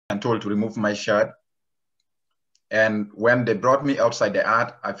and told to remove my shirt. And when they brought me outside the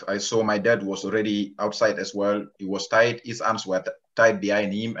hut, I saw my dad was already outside as well. He was tied, his arms were tied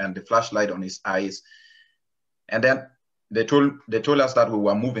behind him and the flashlight on his eyes. And then they told us that we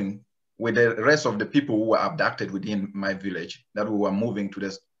were moving with the rest of the people who were abducted within my village, that we were moving to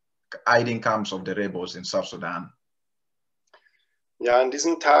the hiding camps of the rebels in South Sudan. Ja, an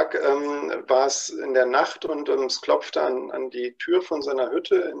diesem Tag war es in der Nacht und es klopfte an die Tür von seiner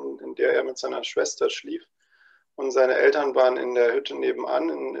Hütte, in der er mit seiner Schwester schlief. Und seine Eltern waren in der Hütte nebenan,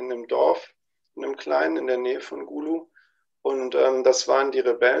 in einem Dorf, in einem kleinen, in der Nähe von Gulu. Und das waren die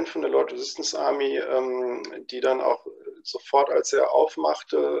Rebellen von der Lord Resistance Army, die dann auch sofort, als er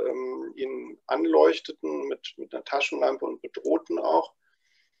aufmachte, ihn anleuchteten mit einer Taschenlampe und bedrohten auch.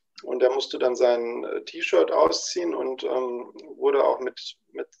 Und er musste dann sein T-Shirt ausziehen und wurde auch mit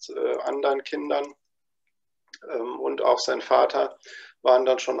anderen Kindern und auch sein Vater waren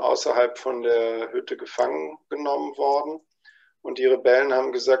dann schon außerhalb von der Hütte gefangen genommen worden. Und die Rebellen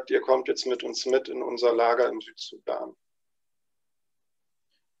haben gesagt, ihr kommt jetzt mit uns mit in unser Lager im Südsudan.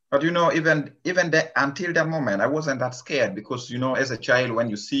 But you know, even until that moment, I wasn't that scared because, you know, as a child, when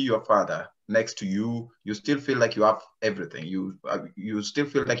you see your father next to you, you still feel like you have everything. You still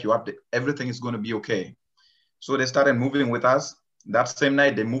feel like you have everything is going to be okay. So they started moving with us. That same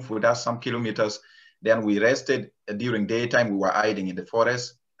night, they moved with us some kilometers. Then we rested during daytime. We were hiding in the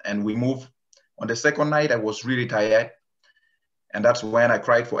forest and we moved. On the second night, I was really tired. And that's when I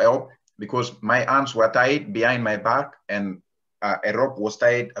cried for help because my arms were tied behind my back and a rope was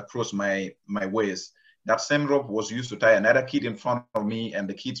tied across my waist. That same rope was used to tie another kid in front of me and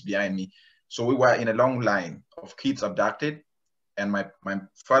the kids behind me. So we were in a long line of kids abducted and my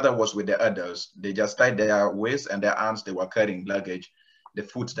father was with the others. They just tied their waists and their arms, they were carrying luggage, the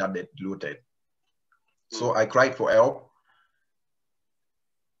foods that they looted. So I cried for help.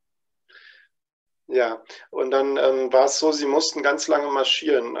 Ja, und dann war es so, sie mussten ganz lange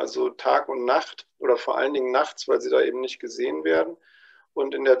marschieren, also Tag und Nacht oder vor allen Dingen nachts, weil sie da eben nicht gesehen werden.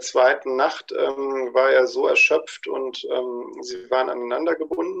 Und in der zweiten Nacht war er so erschöpft und sie waren aneinander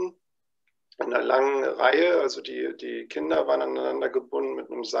gebunden in einer langen Reihe. Also die Kinder waren aneinander gebunden mit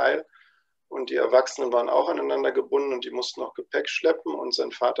einem Seil und die Erwachsenen waren auch aneinander gebunden und die mussten auch Gepäck schleppen und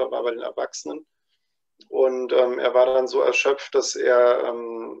sein Vater war bei den Erwachsenen. Und er war dann so erschöpft, dass er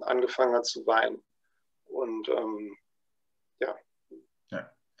angefangen hat zu weinen. Und ja.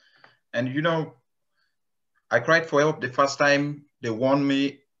 Yeah. And you know, I cried for help the first time. They warned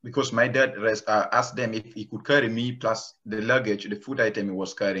me because my dad asked them if he could carry me plus the luggage, the food item he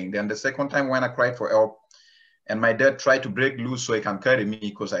was carrying. Then the second time when I cried for help, and my dad tried to break loose so he can carry me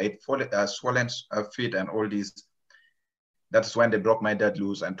because I had swollen feet and all this. That's when they broke my dad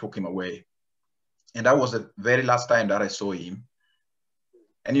loose and took him away. And that was the very last time that I saw him.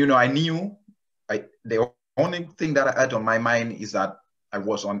 And you know, I knew the only thing that I had on my mind is that I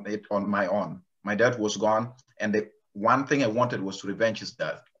was on it on my own. My dad was gone, and the one thing I wanted was to revenge his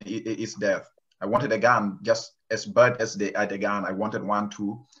death. I wanted a gun, just as bad as they had a gun. I wanted one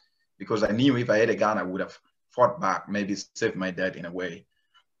too, because I knew if I had a gun, I would have fought back, maybe saved my dad in a way.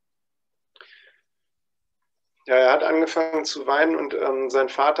 Ja, er hat angefangen zu weinen und sein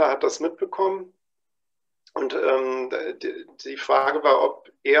Vater hat das mitbekommen. Und die Frage war, ob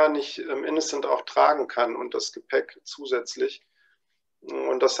er nicht Innocent auch tragen kann und das Gepäck zusätzlich.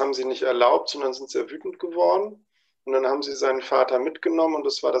 Und das haben sie nicht erlaubt, sondern sind sehr wütend geworden. Und dann haben sie seinen Vater mitgenommen und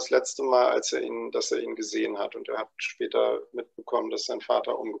das war das letzte Mal, dass er ihn gesehen hat. Und er hat später mitbekommen, dass sein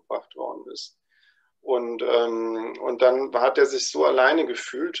Vater umgebracht worden ist. Und dann hat er sich so alleine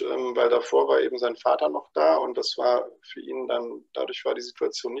gefühlt, weil davor war eben sein Vater noch da und das war für ihn dann, dadurch war die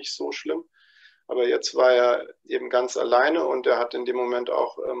Situation nicht so schlimm. Aber jetzt war er eben ganz alleine und er hat in dem Moment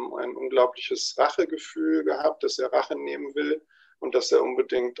auch ein unglaubliches Rachegefühl gehabt, dass er Rache nehmen will und dass er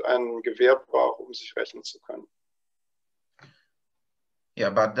unbedingt ein Gewehr braucht, um sich rächen zu können.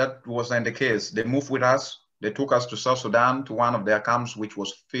 Yeah, but that wasn't the case. They moved with us. They took us to South Sudan, to one of their camps, which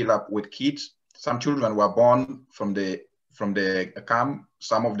was filled up with kids. Some children were born from the camp.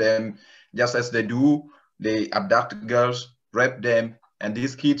 Some of them, just as they do, they abduct girls, rape them, and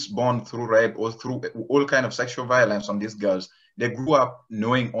these kids born through rape or through all kind of sexual violence on these girls, they grew up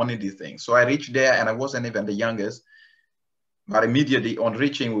knowing only these things. So I reached there and I wasn't even the youngest, but immediately on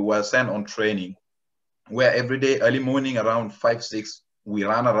reaching, we were sent on training where every day, early morning around 5, 6, we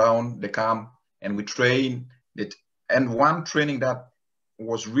ran around the camp and we trained it. And one training that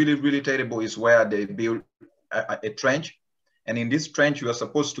was really, really terrible is where they built a trench. And in this trench, we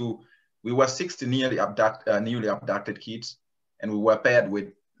were 60 newly abducted kids. And we were paired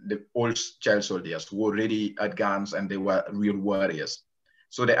with the old child soldiers who already had guns and they were real warriors.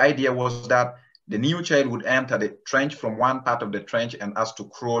 So the idea was that the new child would enter the trench from one part of the trench and ask to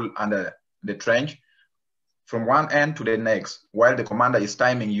crawl under the trench from one end to the next, while the commander is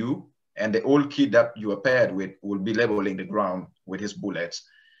timing you, and the old kid that you are paired with will be leveling the ground with his bullets.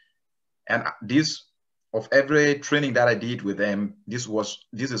 And this, of every training that I did with them, this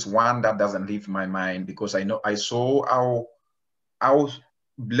is one that doesn't leave my mind, because I saw how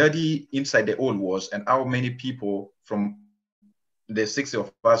bloody inside the hole was, and how many people from the 60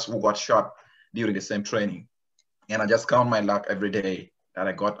 of us who got shot during the same training. And I just count my luck every day that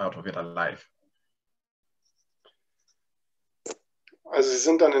I got out of it alive. Also Sie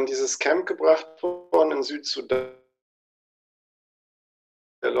sind dann in dieses Camp gebracht worden in Südsudan.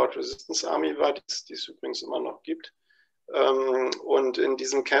 Der Lord Resistance Army war, die es übrigens immer noch gibt. Und in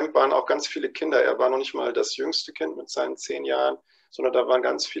diesem Camp waren auch ganz viele Kinder. Er war noch nicht mal das jüngste Kind mit seinen 10 Jahren, sondern da waren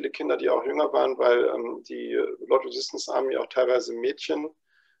ganz viele Kinder, die auch jünger waren, weil die Lord Resistance Army auch teilweise Mädchen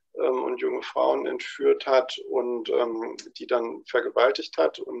und junge Frauen entführt hat und die dann vergewaltigt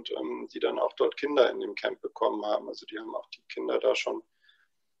hat und die dann auch dort Kinder in dem Camp bekommen haben. Also die haben auch die Kinder da schon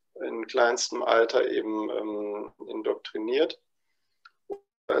in kleinstem Alter eben indoktriniert.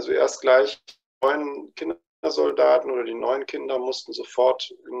 Also erst gleich die neuen Kindersoldaten oder die neuen Kinder mussten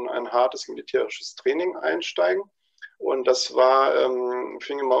sofort in ein hartes militärisches Training einsteigen. Und das war,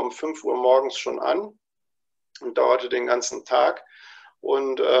 fing immer um 5 Uhr morgens schon an und dauerte den ganzen Tag.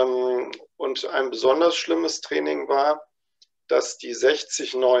 Und ein besonders schlimmes Training war, dass die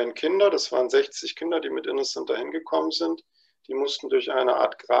 60 neuen Kinder, das waren 60 Kinder, die mit Innocent dahin gekommen sind, die mussten durch eine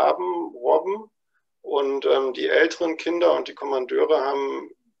Art Graben robben. Und die älteren Kinder und die Kommandeure haben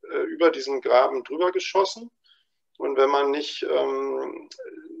über diesen Graben drüber geschossen. Und wenn man nicht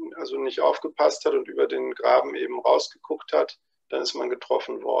aufgepasst hat und über den Graben eben rausgeguckt hat, dann ist man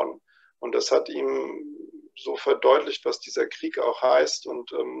getroffen worden. Und das hat ihm so verdeutlicht, was dieser Krieg auch heißt und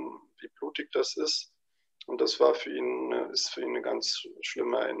wie blutig das ist. Und das war ist für ihn eine ganz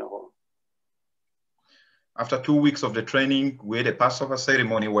schlimme Erinnerung. After 2 weeks of the training, we had a Passover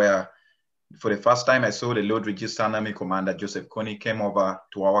ceremony where, for the first time, I saw the Lord Register Army Commander Joseph Kony came over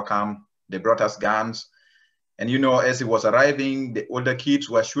to our camp. They brought us guns. And you know, as he was arriving, the older kids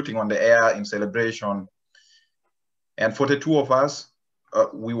were shooting on the air in celebration. And 42 of us,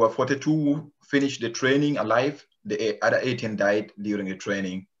 we were 42 who finished the training alive. The other 18 died during the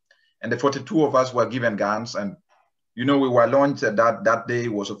training. And the 42 of us were given guns. And, you know, we were launched that day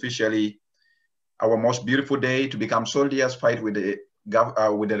was officially our most beautiful day to become soldiers, fight with the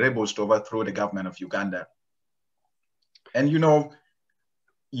rebels to overthrow the government of Uganda. And, you know,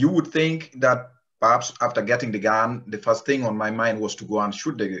 you would think that perhaps after getting the gun, the first thing on my mind was to go and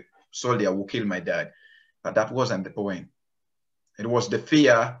shoot the soldier who killed my dad. But that wasn't the point. It was the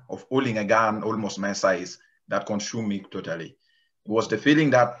fear of holding a gun almost my size that consumed me totally. It was the feeling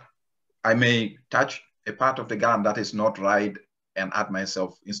that I may touch a part of the gun that is not right and hurt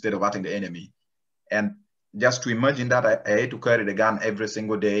myself instead of hurting the enemy. And just to imagine that I had to carry the gun every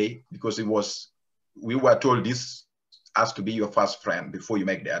single day, because we were told this has to be your first friend before you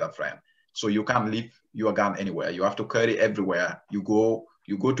make the other friend. So you can't leave your gun anywhere. You have to carry it everywhere. You go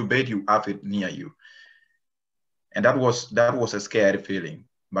to bed, you have it near you. And that was a scary feeling.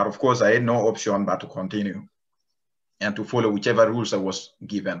 But of course, I had no option but to continue and to follow whichever rules I was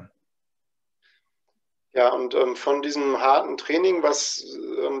given. Ja, und von diesem harten Training, was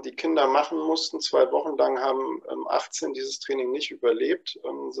die Kinder machen mussten, 2 Wochen lang haben 18 dieses Training nicht überlebt,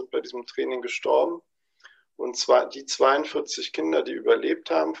 sind bei diesem Training gestorben. Und die 42 Kinder, die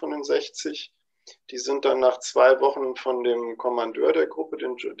überlebt haben von den 60, die sind dann nach 2 Wochen von dem Kommandeur der Gruppe,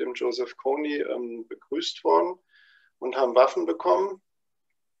 dem Joseph Kony, begrüßt worden und haben Waffen bekommen.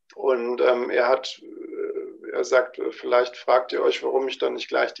 Und er sagt, vielleicht fragt ihr euch, warum ich dann nicht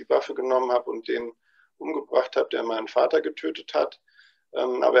gleich die Waffe genommen habe und den umgebracht habe, der meinen Vater getötet hat.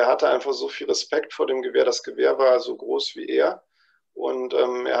 Aber er hatte einfach so viel Respekt vor dem Gewehr. Das Gewehr war so groß wie er. Und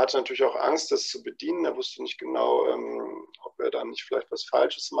er hatte natürlich auch Angst, das zu bedienen. Er wusste nicht genau, ob er dann nicht vielleicht was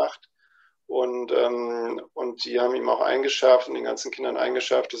Falsches macht. Und die haben ihm auch eingeschärft und den ganzen Kindern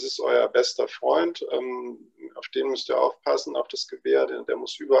eingeschärft, das ist euer bester Freund. Auf den müsst ihr aufpassen, auf das Gewehr. Der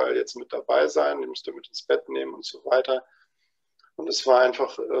muss überall jetzt mit dabei sein. Den müsst ihr mit ins Bett nehmen und so weiter. Und es war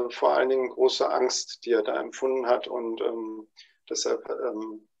einfach vor allen Dingen große Angst, die er da empfunden hat. Und deshalb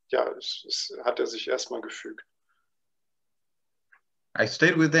hat er sich erstmal gefügt. I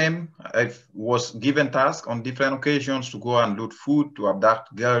stayed with them. I was given tasks on different occasions to go and loot food, to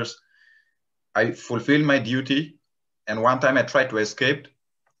abduct girls. I fulfilled my duty. And one time I tried to escape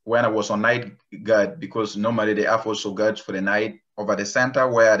when I was on night guard, because normally they have also guards for the night over the center,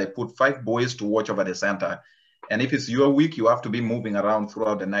 where they put 5 boys to watch over the center. And if it's your week, you have to be moving around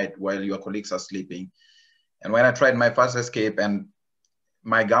throughout the night while your colleagues are sleeping. And when I tried my first escape and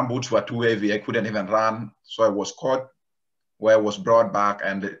my gumboots were too heavy, I couldn't even run. So I was caught where I was brought back,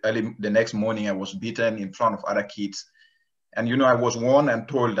 and early the next morning I was beaten in front of other kids. And you know, I was warned and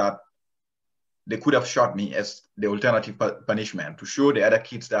told that they could have shot me as the alternative punishment to show the other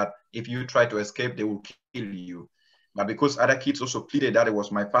kids that if you try to escape, they will kill you. But because other kids also pleaded that it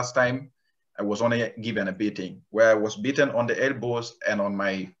was my first time, I was only given a beating, where I was beaten on the elbows and on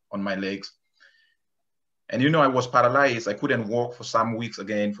my legs. And you know, I was paralyzed. I couldn't walk for some weeks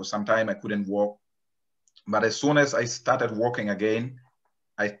again. For some time, I couldn't walk. But as soon as I started walking again,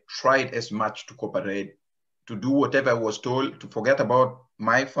 I tried as much to cooperate, to do whatever I was told, to forget about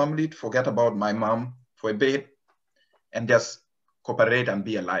my family, to forget about my mom for a bit, and just cooperate and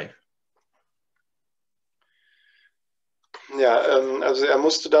be alive. Ja, also er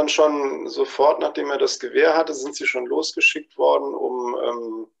musste dann schon sofort, nachdem er das Gewehr hatte, sind sie schon losgeschickt worden,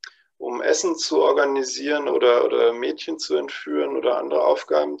 um Essen zu organisieren oder Mädchen zu entführen oder andere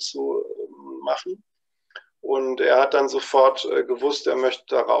Aufgaben zu machen. Und er hat dann sofort gewusst, er möchte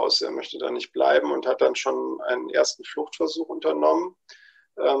da raus, er möchte da nicht bleiben und hat dann schon einen ersten Fluchtversuch unternommen.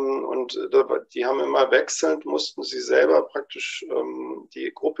 Und die haben immer wechselnd, mussten sie selber praktisch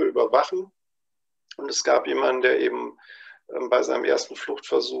die Gruppe überwachen. Und es gab jemanden, der eben bei seinem ersten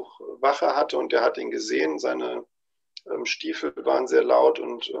Fluchtversuch Wache hatte und der hat ihn gesehen. Seine Stiefel waren sehr laut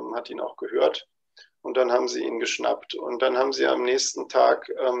und hat ihn auch gehört. Und dann haben sie ihn geschnappt und dann haben sie am nächsten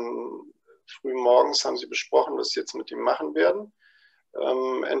Tag früh morgens haben sie besprochen, was sie jetzt mit ihm machen werden.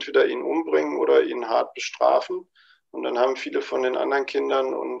 Entweder ihn umbringen oder ihn hart bestrafen. Und dann haben viele von den anderen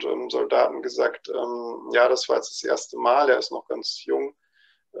Kindern und Soldaten gesagt, ja, das war jetzt das erste Mal, er ist noch ganz jung.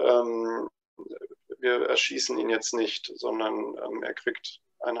 Wir erschießen ihn jetzt nicht, sondern er kriegt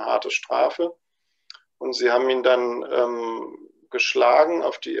eine harte Strafe. Und sie haben ihn dann geschlagen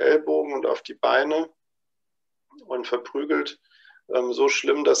auf die Ellbogen und auf die Beine und verprügelt. So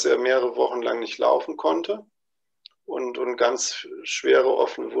schlimm, dass er mehrere Wochen lang nicht laufen konnte und ganz schwere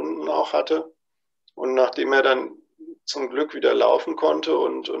offene Wunden auch hatte. Und nachdem er dann zum Glück wieder laufen konnte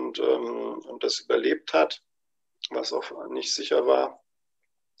und das überlebt hat, was auch nicht sicher war,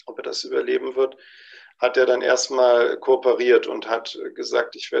 ob er das überleben wird, hat er dann erstmal kooperiert und hat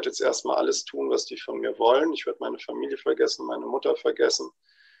gesagt, ich werde jetzt erstmal alles tun, was die von mir wollen. Ich werde meine Familie vergessen, meine Mutter vergessen.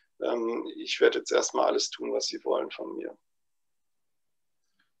 Ich werde jetzt erstmal alles tun, was sie wollen von mir.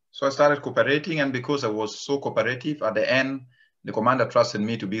 So I started cooperating, and because I was so cooperative, at the end, the commander trusted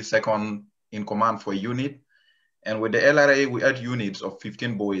me to be second in command for a unit. And with the LRA, we had units of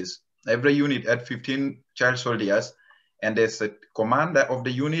 15 boys. Every unit had 15 child soldiers, and there's a commander of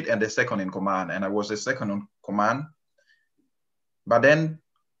the unit and the second in command, and I was the second in command. But then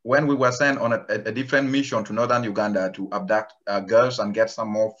when we were sent on a different mission to northern Uganda to abduct girls and get some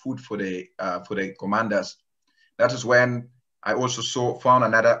more food for the commanders, that is when I also found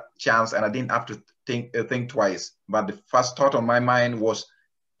another chance, and I didn't have to think twice. But the first thought on my mind was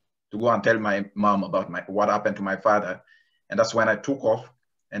to go and tell my mom about what happened to my father. And that's when I took off.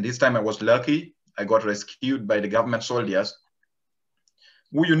 And this time I was lucky. I got rescued by the government soldiers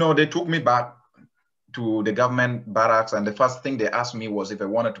who, you know, they took me back to the government barracks. And the first thing they asked me was if I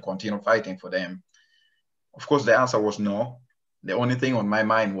wanted to continue fighting for them. Of course, the answer was no. The only thing on my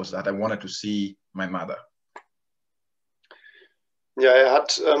mind was that I wanted to see my mother. Ja, er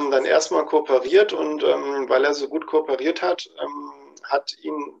hat dann erstmal kooperiert und weil er so gut kooperiert hat, hat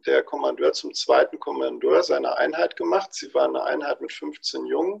ihn der Kommandeur zum zweiten Kommandeur seiner Einheit gemacht. Sie waren eine Einheit mit 15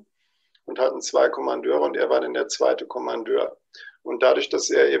 Jungen und hatten 2 Kommandeure und er war dann der zweite Kommandeur. Und dadurch, dass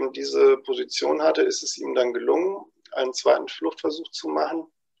er eben diese Position hatte, ist es ihm dann gelungen, einen zweiten Fluchtversuch zu machen.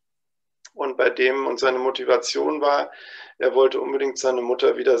 Und seine Motivation war, er wollte unbedingt seine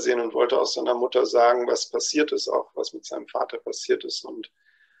Mutter wiedersehen und wollte auch seiner Mutter sagen, was passiert ist, auch was mit seinem Vater passiert ist und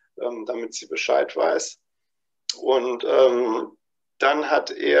damit sie Bescheid weiß. Und dann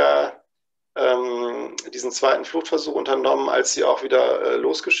hat er diesen zweiten Fluchtversuch unternommen, als sie auch wieder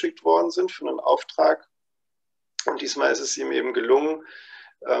losgeschickt worden sind für einen Auftrag. Und diesmal ist es ihm eben gelungen,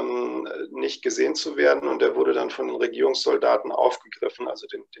 nicht gesehen zu werden und er wurde dann von den Regierungssoldaten aufgegriffen, also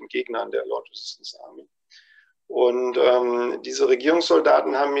den Gegnern der Lord Resistance Army. Und diese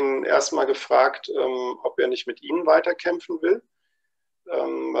Regierungssoldaten haben ihn erstmal gefragt, ob er nicht mit ihnen weiterkämpfen will,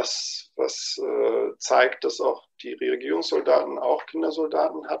 was zeigt, dass auch die Regierungssoldaten auch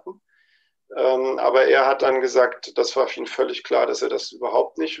Kindersoldaten hatten. Aber er hat dann gesagt, das war für ihn völlig klar, dass er das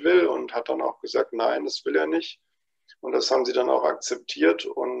überhaupt nicht will und hat dann auch gesagt, nein, das will er nicht. Und das haben sie dann auch akzeptiert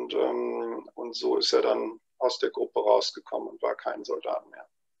und so ist er dann aus der Gruppe rausgekommen und war kein Soldat mehr.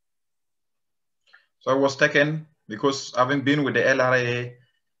 So I was taken because having been with the LRA,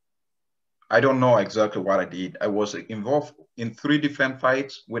 I don't know exactly what I did. I was involved in 3 different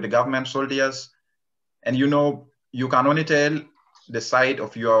fights with the government soldiers. And you know, you can only tell the side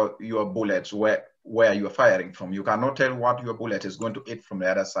of your bullets where you are firing from. You cannot tell what your bullet is going to hit from the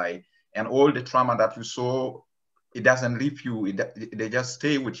other side. And all the trauma that you saw, it doesn't leave you, they just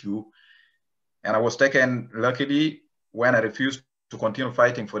stay with you. And I was taken, luckily, when I refused to continue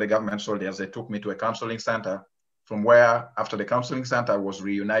fighting for the government soldiers, they took me to a counseling center, from where, after the counseling center, I was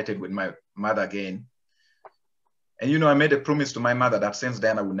reunited with my mother again. And you know, I made a promise to my mother that since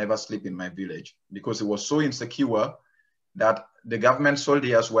then I would never sleep in my village, because it was so insecure that the government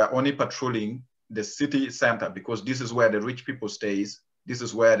soldiers were only patrolling the city center, because this is where the rich people stays. This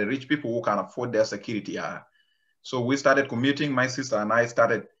is where the rich people who can afford their security are. So we started commuting, my sister and I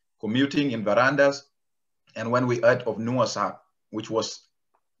started commuting in verandas. And when we heard of Nuasa, which was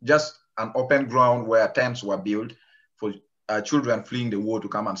just an open ground where tents were built for children fleeing the war to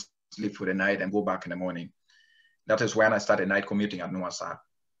come and sleep for the night and go back in the morning. That is when I started night commuting at Nuasa.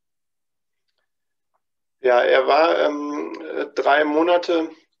 Ja, war 3 Monate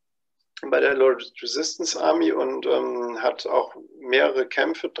bei der Lord Resistance Army und hat auch mehrere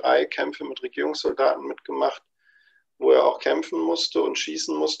Kämpfe, 3 Kämpfe mit Regierungssoldaten mitgemacht, wo er auch kämpfen musste und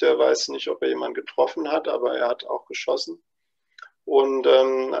schießen musste. Er weiß nicht, ob er jemanden getroffen hat, aber er hat auch geschossen. Und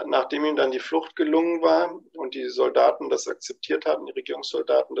nachdem ihm dann die Flucht gelungen war und die Soldaten das akzeptiert hatten, die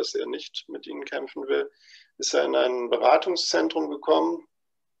Regierungssoldaten, dass er nicht mit ihnen kämpfen will, ist er in ein Beratungszentrum gekommen,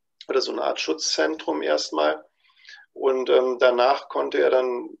 oder so eine Art Schutzzentrum erstmal. Und danach konnte er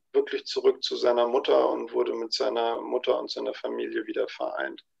dann wirklich zurück zu seiner Mutter und wurde mit seiner Mutter und seiner Familie wieder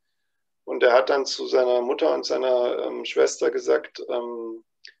vereint. Und er hat dann zu seiner Mutter und seiner Schwester gesagt,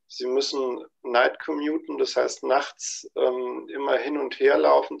 sie müssen night commuten, das heißt nachts immer hin und her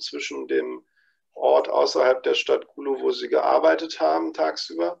laufen zwischen dem Ort außerhalb der Stadt Gulu, wo sie gearbeitet haben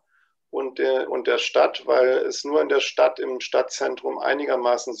tagsüber, und der Stadt, weil es nur in der Stadt, im Stadtzentrum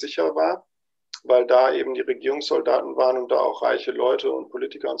einigermaßen sicher war, weil da eben die Regierungssoldaten waren und da auch reiche Leute und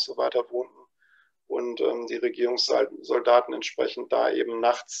Politiker und so weiter wohnten. Und die Regierungssoldaten entsprechend da eben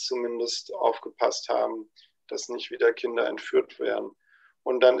nachts zumindest aufgepasst haben, dass nicht wieder Kinder entführt werden.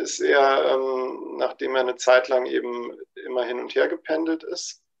 Und dann ist er, nachdem er eine Zeit lang eben immer hin und her gependelt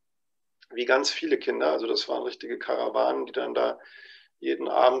ist, wie ganz viele Kinder, also das waren richtige Karawanen, die dann da jeden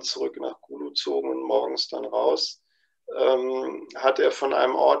Abend zurück nach Gulu zogen und morgens dann raus, hat er von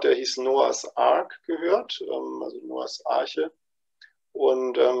einem Ort, der hieß Noahs Ark, gehört, also Noahs Arche.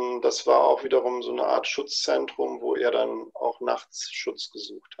 Und das war auch wiederum so eine Art Schutzzentrum, wo er dann auch nachts Schutz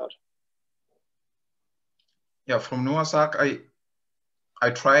gesucht hat. Yeah, from Noah's Ark, I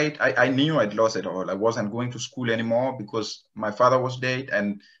tried, I knew I'd lost it all. I wasn't going to school anymore because my father was dead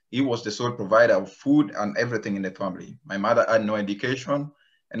and he was the sole provider of food and everything in the family. My mother had no education,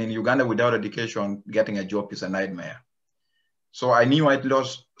 and in Uganda, without education, getting a job is a nightmare. So I knew I'd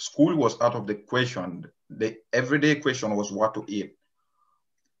lost. School was out of the question. The everyday question was what to eat.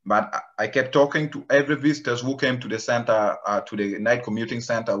 But I kept talking to every visitors who came to the center, to the night commuting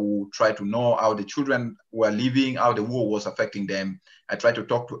center, who tried to know how the children were living, how the war was affecting them. I tried to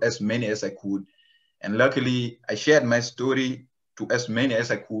talk to as many as I could. And luckily, I shared my story to as many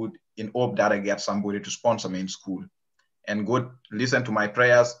as I could in hope that I get somebody to sponsor me in school. And God listened to my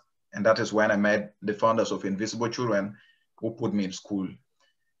prayers. And that is when I met the founders of Invisible Children, who put me in school.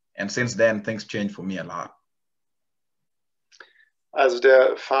 And since then, things changed for me a lot. Also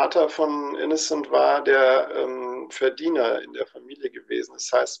der Vater von Innocent war der Verdiener in der Familie gewesen.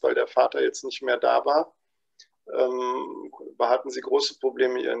 Das heißt, weil der Vater jetzt nicht mehr da war, hatten sie große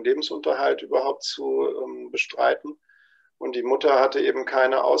Probleme, ihren Lebensunterhalt überhaupt zu bestreiten. Und die Mutter hatte eben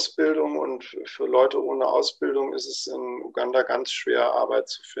keine Ausbildung, und für Leute ohne Ausbildung ist es in Uganda ganz schwer, Arbeit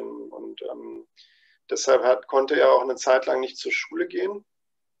zu finden. Und deshalb konnte er auch eine Zeit lang nicht zur Schule gehen,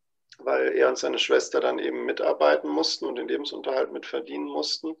 weil er und seine Schwester dann eben mitarbeiten mussten und den Lebensunterhalt mitverdienen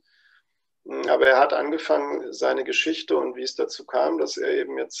mussten. Aber er hat angefangen, seine Geschichte und wie es dazu kam, dass er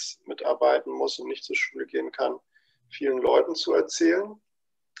eben jetzt mitarbeiten muss und nicht zur Schule gehen kann, vielen Leuten zu erzählen.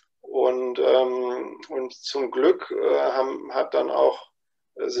 Und zum Glück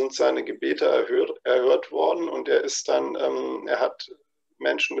sind seine Gebete erhört worden, und er hat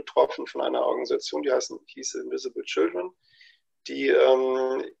Menschen getroffen von einer Organisation, die hieß Invisible Children, die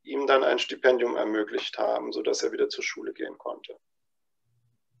ihm dann ein Stipendium ermöglicht haben, sodass er wieder zur Schule gehen konnte.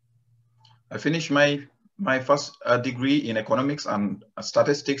 I finished my first degree in economics and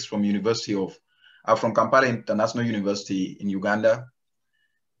statistics from from Kampala International University in Uganda.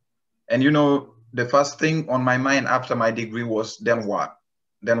 And you know, the first thing on my mind after my degree was, then what?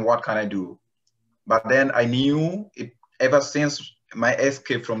 Then what can I do? But then I knew it ever since my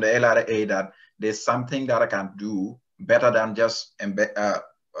escape from the LRA that there's something that I can do better than just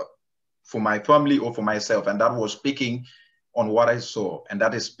for my family or for myself. And that was speaking on what I saw. And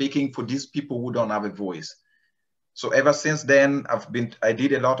that is speaking for these people who don't have a voice. So ever since then, I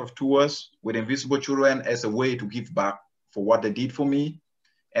did a lot of tours with Invisible Children as a way to give back for what they did for me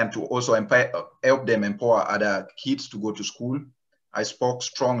and to also help them empower other kids to go to school. I spoke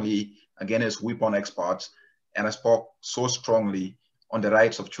strongly against weapon exports, and I spoke so strongly on the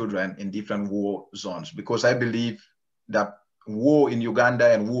rights of children in different war zones, because I believe that war in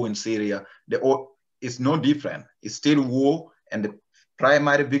Uganda and war in Syria, it's no different. It's still war, and the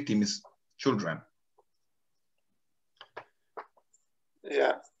primary victim is children.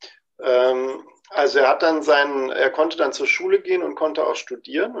 Ja, also er konnte dann zur Schule gehen und konnte auch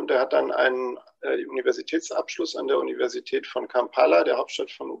studieren, und er hat dann einen Universitätsabschluss an der Universität von Kampala, der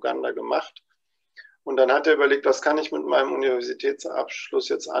Hauptstadt von Uganda, gemacht. Und dann hat er überlegt, was kann ich mit meinem Universitätsabschluss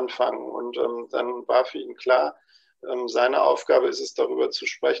jetzt anfangen? Und dann war für ihn klar, seine Aufgabe ist es, darüber zu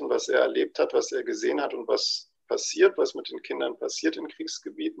sprechen, was er erlebt hat, was er gesehen hat und was passiert, was mit den Kindern passiert in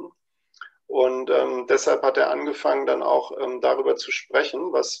Kriegsgebieten. Und deshalb hat er angefangen, dann auch darüber zu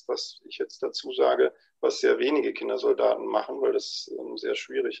sprechen, was ich jetzt dazu sage, was sehr wenige Kindersoldaten machen, weil das sehr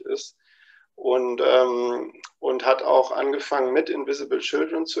schwierig ist. Und hat auch angefangen mit Invisible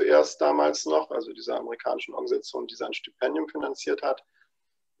Children zuerst damals noch, also dieser amerikanischen Organisation, die sein Stipendium finanziert hat,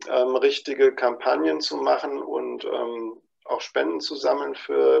 richtige Kampagnen zu machen und auch Spenden zu sammeln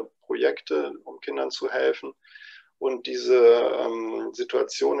für Projekte, um Kindern zu helfen. Und diese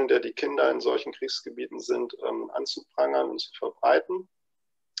Situation, in der die Kinder in solchen Kriegsgebieten sind, anzuprangern und zu verbreiten,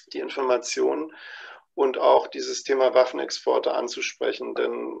 die Informationen, und auch dieses Thema Waffenexporte anzusprechen.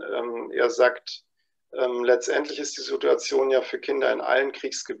 Denn er sagt, letztendlich ist die Situation ja für Kinder in allen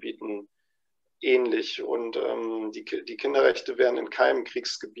Kriegsgebieten ähnlich. Und die Kinderrechte werden in keinem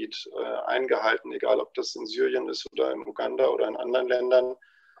Kriegsgebiet eingehalten, egal ob das in Syrien ist oder in Uganda oder in anderen Ländern.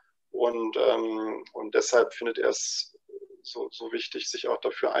 Und deshalb findet er es so wichtig, sich auch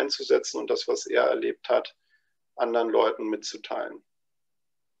dafür einzusetzen und das, was er erlebt hat, anderen Leuten mitzuteilen.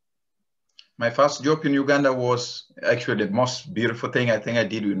 My first job in Uganda was actually the most beautiful thing I think I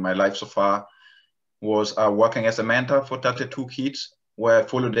did in my life so far, was working as a mentor for 32 kids, where I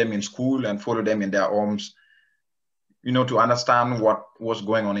followed them in school and followed them in their homes, you know, to understand what was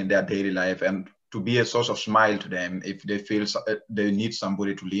going on in their daily life and to be a source of smile to them if they feel they need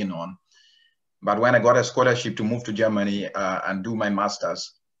somebody to lean on. But when I got a scholarship to move to Germany and do my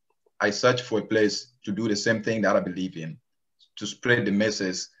master's, I searched for a place to do the same thing that I believe in, to spread the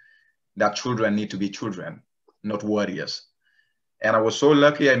message that children need to be children, not warriors. And I was so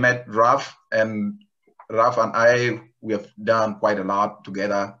lucky I met Ralf, and Ralf and I, we have done quite a lot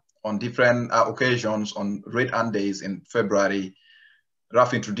together on different occasions. On Red Hand Days in February,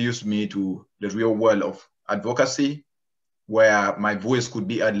 Ralf introduced me to the real world of advocacy, where my voice could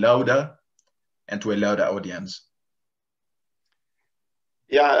be heard louder and to a louder audience.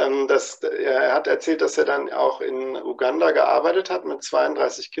 Ja, er hat erzählt, dass er dann auch in Uganda gearbeitet hat mit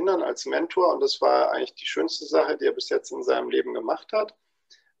 32 Kindern als Mentor, und das war eigentlich die schönste Sache, die er bis jetzt in seinem Leben gemacht hat.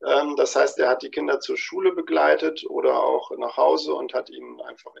 Das heißt, er hat die Kinder zur Schule begleitet oder auch nach Hause und hat ihnen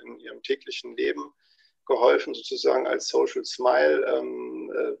einfach in ihrem täglichen Leben geholfen, sozusagen als Social Smile,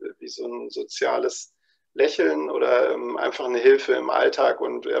 wie so ein soziales Lächeln oder einfach eine Hilfe im Alltag,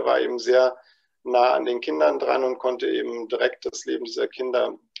 und er war eben sehr nah an den Kindern dran und konnte eben direkt das Leben dieser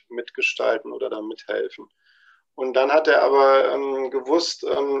Kinder mitgestalten oder da mithelfen. Und dann hat er aber gewusst,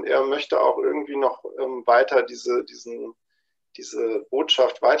 er möchte auch irgendwie noch weiter diese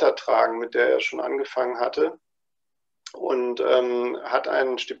Botschaft weitertragen, mit der er schon angefangen hatte, und hat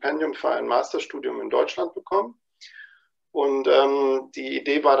ein Stipendium für ein Masterstudium in Deutschland bekommen. Und die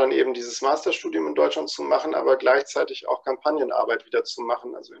Idee war dann eben, dieses Masterstudium in Deutschland zu machen, aber gleichzeitig auch Kampagnenarbeit wieder zu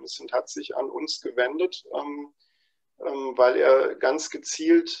machen. Also Innocent hat sich an uns gewendet, weil er ganz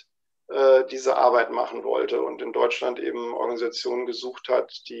gezielt diese Arbeit machen wollte und in Deutschland eben Organisationen gesucht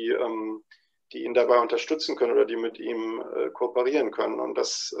hat, die ihn dabei unterstützen können oder die mit ihm kooperieren können. Und da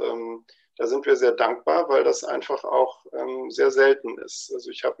sind wir sehr dankbar, weil das einfach auch sehr selten ist. Also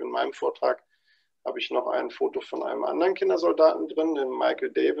ich habe in meinem Vortrag noch ein Foto von einem anderen Kindersoldaten drin, dem Michael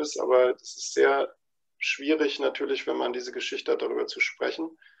Davis, aber es ist sehr schwierig natürlich, wenn man diese Geschichte hat, darüber zu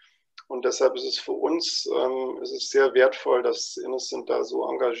sprechen. Und deshalb ist es für uns sehr wertvoll, dass Innocent da so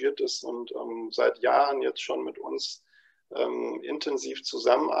engagiert ist und seit Jahren jetzt schon mit uns intensiv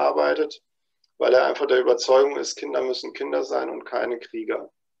zusammenarbeitet, weil er einfach der Überzeugung ist, Kinder müssen Kinder sein und keine Krieger.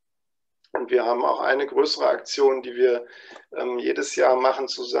 Und wir haben auch eine größere Aktion, die wir jedes Jahr machen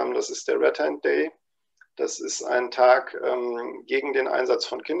zusammen, das ist der Red Hand Day. Das ist ein Tag gegen den Einsatz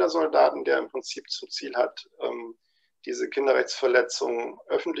von Kindersoldaten, der im Prinzip zum Ziel hat, diese Kinderrechtsverletzungen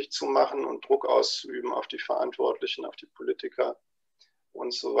öffentlich zu machen und Druck auszuüben auf die Verantwortlichen, auf die Politiker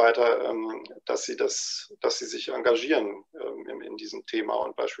und so weiter, dass sie sich engagieren in diesem Thema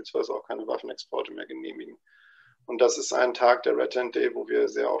und beispielsweise auch keine Waffenexporte mehr genehmigen. Und das ist ein Tag, der Referent Day, wo wir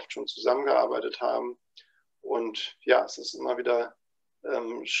sehr oft schon zusammengearbeitet haben. Und ja, es ist immer wieder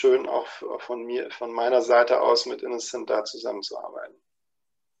schön, auch von meiner Seite aus mit Innocent da zusammenzuarbeiten.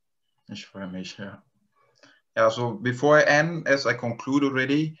 Ich freue mich, ja. Yeah, so before I end, as I conclude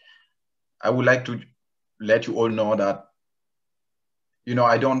already, I would like to let you all know that, you know,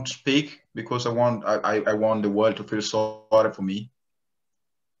 I don't speak because I want the world to feel sorry for me.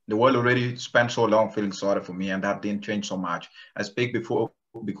 The world already spent so long feeling sorry for me, and that didn't change so much. I speak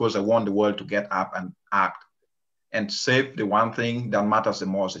because I want the world to get up and act and save the one thing that matters the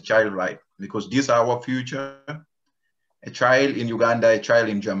most, a child right, because these are our future. A child in Uganda, a child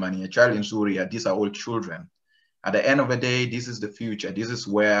in Germany, a child in Syria, these are all children. At the end of the day, this is the future. This is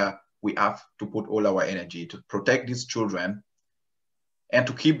where we have to put all our energy to protect these children and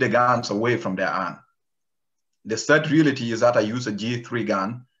to keep the guns away from their hand. The sad reality is that I use a G3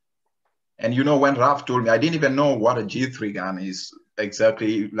 gun. And you know, when Ralf told me, I didn't even know what a G3 gun is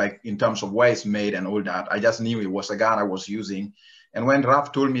exactly, like in terms of where it's made and all that. I just knew it was a gun I was using. And when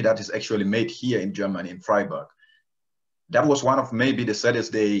Ralf told me that it's actually made here in Germany, in Freiburg, that was one of maybe the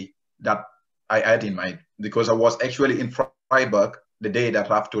saddest day that I had in mind, because I was actually in Freiburg the day that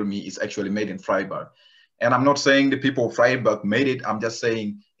Ralf told me it's actually made in Freiburg. And I'm not saying the people of Freiburg made it. I'm just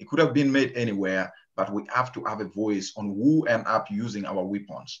saying it could have been made anywhere, but we have to have a voice on who end up using our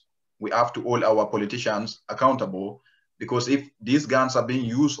weapons. We have to hold our politicians accountable, because if these guns are being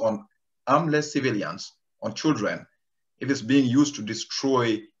used on harmless civilians, on children, if it's being used to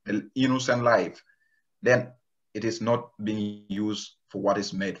destroy an innocent life, then it is not being used for what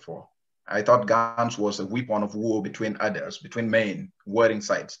it's made for. I thought guns was a weapon of war between others, between men, warring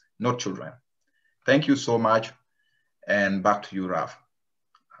sides, not children. Thank you so much. And back to you, Ralf.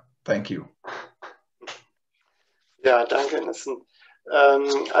 Thank you. Ja, danke, Innocent.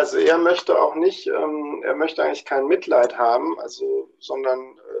 Also er möchte auch nicht, er möchte eigentlich kein Mitleid haben, also,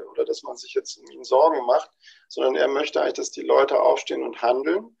 sondern, oder dass man sich jetzt um ihn Sorgen macht, sondern er möchte eigentlich, dass die Leute aufstehen und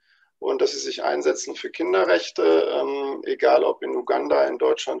handeln und dass sie sich einsetzen für Kinderrechte, egal ob in Uganda, in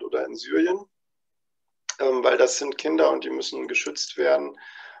Deutschland oder in Syrien, weil das sind Kinder und die müssen geschützt werden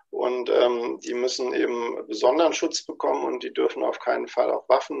und die müssen eben besonderen Schutz bekommen und die dürfen auf keinen Fall auch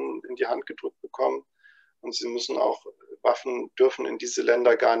Waffen in die Hand gedrückt bekommen und sie müssen auch, Waffen dürfen in diese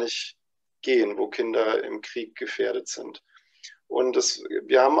Länder gar nicht gehen, wo Kinder im Krieg gefährdet sind. Und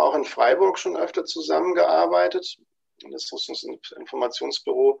wir haben auch in Freiburg schon öfter zusammengearbeitet. Das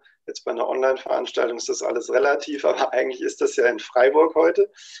Rüstungsinformationsbüro, jetzt bei einer Online-Veranstaltung ist das alles relativ, aber eigentlich ist das ja in Freiburg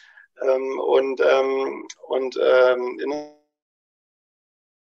heute. In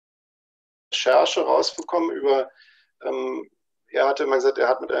Recherche rausbekommen über, er hatte immer gesagt, er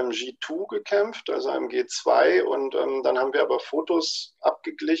hat mit einem G2 gekämpft, also einem G2, und dann haben wir aber Fotos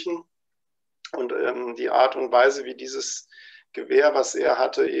abgeglichen und die Art und Weise, wie dieses Gewehr, was er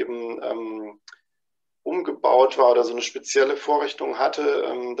hatte, eben umgebaut war oder so eine spezielle Vorrichtung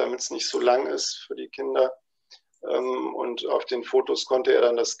hatte, damit es nicht so lang ist für die Kinder. Und auf den Fotos konnte er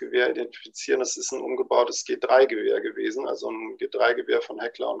dann das Gewehr identifizieren. Das ist ein umgebautes G3-Gewehr gewesen, also ein G3-Gewehr von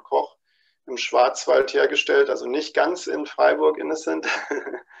Heckler und Koch im Schwarzwald hergestellt, also nicht ganz in Freiburg, Innocent.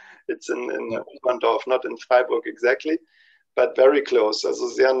 It's in Oberndorf, not in Freiburg exactly, but very close, also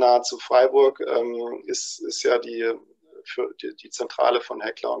sehr nah zu Freiburg ist ja die Zentrale von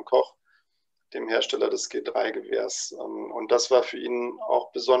Heckler und Koch, dem Hersteller des G3-Gewehrs. Und das war für ihn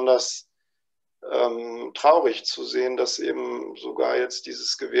auch besonders traurig zu sehen, dass eben sogar jetzt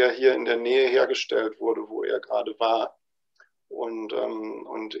dieses Gewehr hier in der Nähe hergestellt wurde, wo er gerade war. Und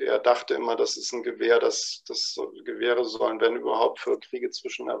er dachte immer, das ist ein Gewehr, Gewehre sollen, wenn überhaupt, für Kriege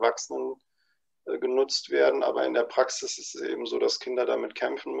zwischen Erwachsenen genutzt werden. Aber in der Praxis ist es eben so, dass Kinder damit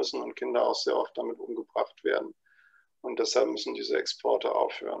kämpfen müssen und Kinder auch sehr oft damit umgebracht werden. Und deshalb müssen diese Exporte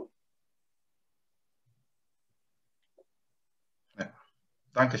aufhören. Ja.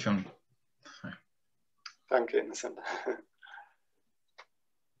 Dankeschön. Danke, Innocent.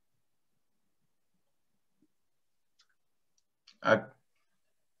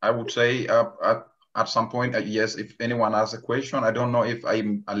 I would say at some point, yes, if anyone has a question, I don't know if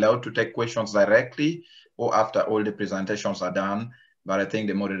I'm allowed to take questions directly or after all the presentations are done, but I think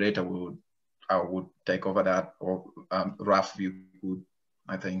the moderator would take over that, or Ralf, you would,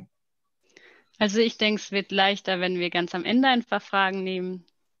 I think. Also ich denke, es wird leichter, wenn wir ganz am Ende einfach Fragen nehmen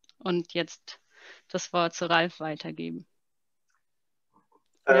und jetzt das Wort zu Ralf weitergeben.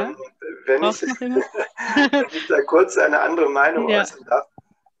 Ja? Wenn ich da kurz eine andere Meinung äußern darf,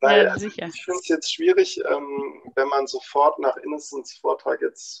 weil ja, sicher. Ich finde es jetzt schwierig, wenn man sofort nach Innocents Vortrag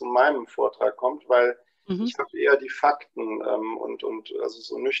jetzt zu meinem Vortrag kommt, weil ich habe eher die Fakten und also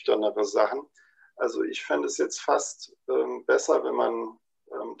so nüchternere Sachen. Also ich fände es jetzt fast besser, wenn man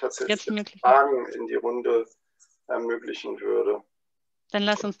tatsächlich Fragen in die Runde ermöglichen würde. Dann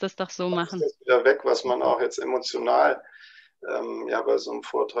lass uns das doch so machen. Das ist wieder weg, was man auch jetzt emotional ja, bei so einem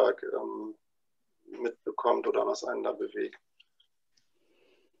Vortrag mitbekommt oder was einen da bewegt.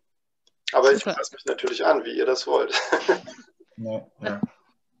 Aber ich passe mich natürlich an, wie ihr das wollt. Ja.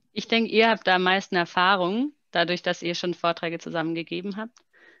 Ich denke, ihr habt da am meisten Erfahrung, dadurch, dass ihr schon Vorträge zusammengegeben habt.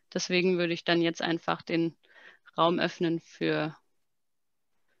 Deswegen würde ich dann jetzt einfach den Raum öffnen für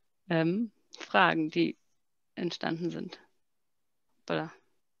Fragen, die entstanden sind. Oder?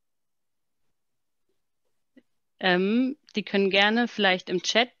 Die können gerne vielleicht im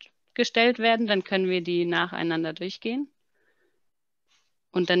Chat gestellt werden, dann können wir die nacheinander durchgehen.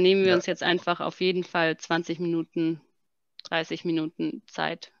 Und dann nehmen wir uns jetzt einfach auf jeden Fall 20 Minuten, 30 Minuten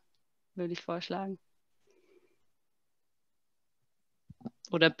Zeit, würde ich vorschlagen.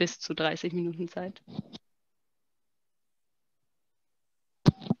 Oder bis zu 30 Minuten Zeit.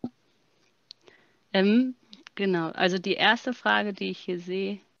 Genau, also die erste Frage, die ich hier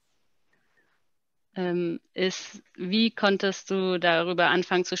sehe, ist, wie konntest du darüber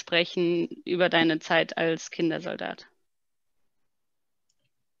anfangen zu sprechen, über deine Zeit als Kindersoldat?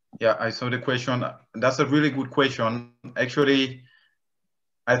 Yeah, I saw the question. That's a really good question. Actually,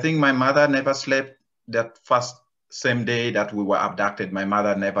 I think my mother never slept that first same day that we were abducted. My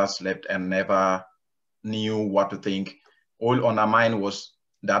mother never slept and never knew what to think. All on her mind was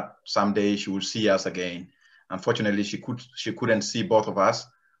that someday she will see us again. Unfortunately, she couldn't see both of us.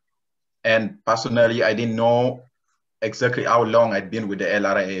 And personally, I didn't know exactly how long I'd been with the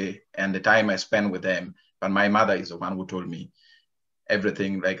LRA and the time I spent with them. But my mother is the one who told me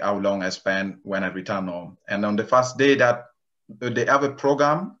everything, like how long I spent when I returned home. And on the first day that they have a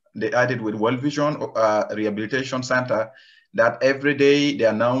program, they added with World Vision Rehabilitation Center, that every day they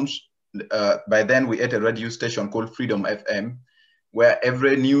announce, by then we had a radio station called Freedom FM, where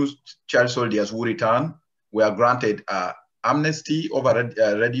every new child soldiers who return were granted amnesty over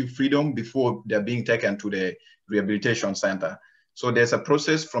radio freedom before they're being taken to the rehabilitation center. So there's a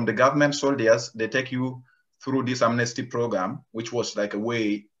process from the government soldiers, they take you through this amnesty program, which was like a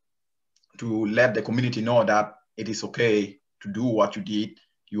way to let the community know that it is okay to do what you did,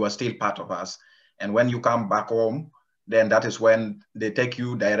 you are still part of us. And when you come back home, then that is when they take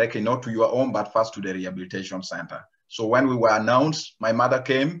you directly, not to your home, but first to the rehabilitation center. So when we were announced, my mother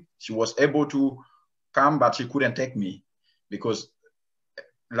came, she was able to come, but she couldn't take me because,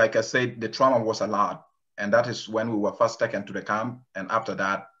 like I said, the trauma was a lot. And that is when we were first taken to the camp. And after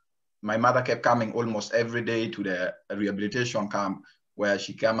that, my mother kept coming almost every day to the rehabilitation camp where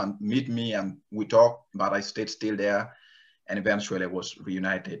she came and meet me and we talked, but I stayed still there and eventually was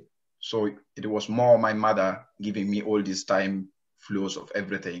reunited. So it was more my mother giving me all this time flows of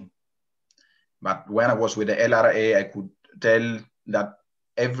everything. But when I was with the LRA, I could tell that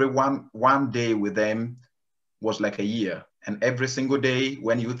one day with them was like a year. And every single day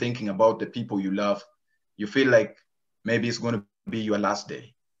when you're thinking about the people you love, you feel like maybe it's going to be your last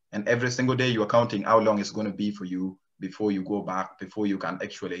day. And every single day you're counting how long it's going to be for you before you go back, before you can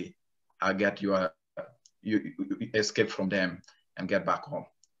actually get you escape from them and get back home.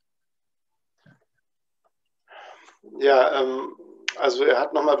 Ja, also er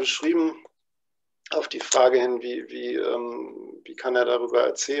hat nochmal beschrieben, auf die Frage hin, wie kann er darüber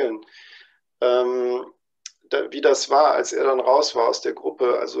erzählen, wie das war, als er dann raus war aus der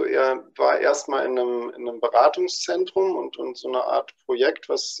Gruppe. Also er war erstmal in einem Beratungszentrum und so eine Art Projekt,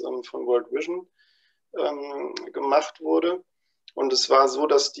 was von World Vision gemacht wurde. Und es war so,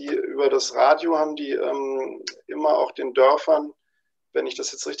 dass die über das Radio haben die immer auch den Dörfern, wenn ich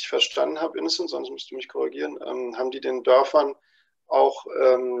das jetzt richtig verstanden habe, Innocent, sonst musst du mich korrigieren, haben die den Dörfern auch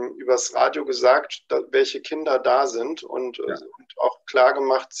übers Radio gesagt, welche Kinder da sind und auch klar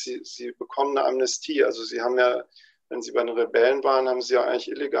gemacht, sie bekommen eine Amnestie. Also sie haben ja, wenn sie bei den Rebellen waren, haben sie ja eigentlich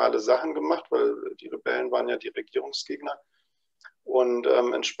illegale Sachen gemacht, weil die Rebellen waren ja die Regierungsgegner. Und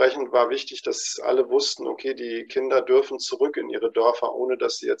entsprechend war wichtig, dass alle wussten, okay, die Kinder dürfen zurück in ihre Dörfer, ohne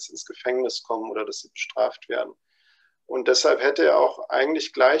dass sie jetzt ins Gefängnis kommen oder dass sie bestraft werden. Und deshalb hätte er auch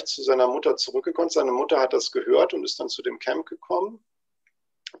eigentlich gleich zu seiner Mutter zurückgekommen. Seine Mutter hat das gehört und ist dann zu dem Camp gekommen.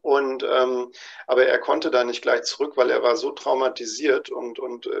 Und, aber er konnte da nicht gleich zurück, weil er war so traumatisiert und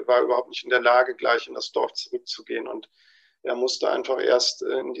war überhaupt nicht in der Lage, gleich in das Dorf zurückzugehen. Und Er musste einfach erst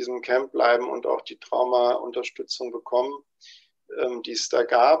in diesem Camp bleiben und auch die Trauma-Unterstützung bekommen, die es da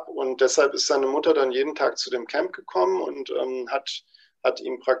gab. Und deshalb ist seine Mutter dann jeden Tag zu dem Camp gekommen und hat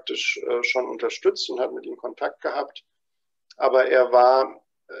ihn praktisch schon unterstützt und hat mit ihm Kontakt gehabt. Aber er war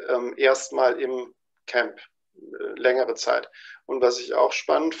erstmal im Camp längere Zeit. Und was ich auch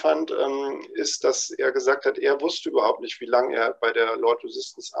spannend fand, ist, dass er gesagt hat, er wusste überhaupt nicht, wie lange er bei der Lord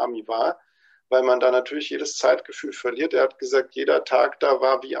Resistance Army war, weil man da natürlich jedes Zeitgefühl verliert. Er hat gesagt, jeder Tag da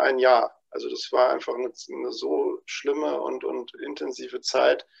war wie ein Jahr. Also das war einfach eine so schlimme und intensive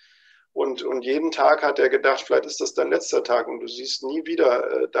Zeit. Und jeden Tag hat er gedacht, vielleicht ist das dein letzter Tag und du siehst nie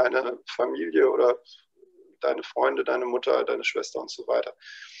wieder deine Familie oder deine Freunde, deine Mutter, deine Schwester und so weiter.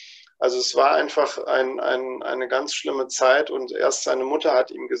 Also es war einfach eine ganz schlimme Zeit und erst seine Mutter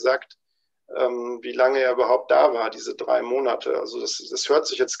hat ihm gesagt, wie lange er überhaupt da war, diese 3 Monate. Also das hört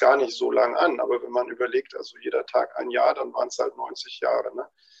sich jetzt gar nicht so lang an, aber wenn man überlegt, also jeder Tag ein Jahr, dann waren es halt 90 Jahre. Ne?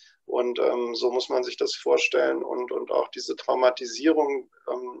 Und so muss man sich das vorstellen und auch diese Traumatisierung,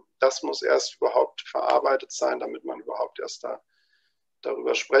 das muss erst überhaupt verarbeitet sein, damit man überhaupt erst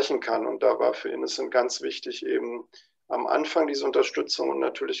darüber sprechen kann. Und da war für Innocent ganz wichtig eben am Anfang diese Unterstützung und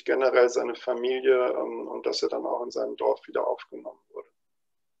natürlich generell seine Familie und dass er dann auch in seinem Dorf wieder aufgenommen wurde.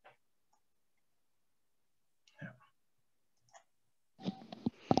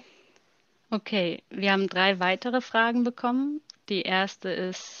 Okay, wir haben 3 weitere Fragen bekommen. Die erste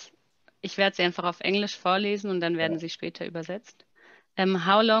ist, ich werde sie einfach auf Englisch vorlesen und dann werden sie später übersetzt.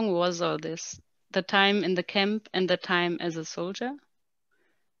 How long was all this? The time in the camp and the time as a soldier?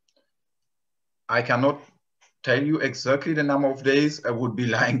 I cannot tell you exactly the number of days. I would be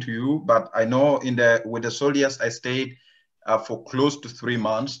lying to you, but I know with the soldiers I stayed for close to 3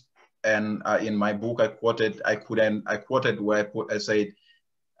 months. And in my book I quoted where I said,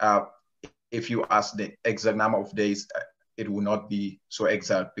 if you ask the exact number of days, it will not be so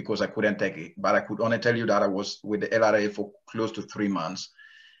exact because I couldn't take it. But I could only tell you that I was with the LRA for close to 3 months.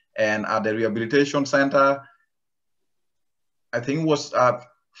 And at the rehabilitation center, I think it was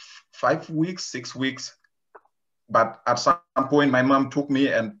 5 weeks, 6 weeks. But at some point, my mom took me,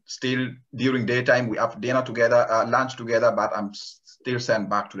 and still during daytime, we have dinner together, lunch together, but I'm still sent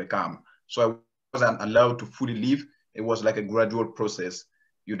back to the camp. So I wasn't allowed to fully leave. It was like a gradual process.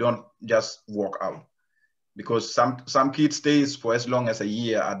 You don't just walk out. Because some kids stays for as long as a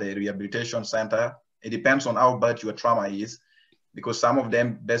year at the rehabilitation center. It depends on how bad your trauma is, because some of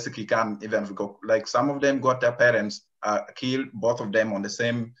them basically can't even go. Like some of them got their parents killed, both of them on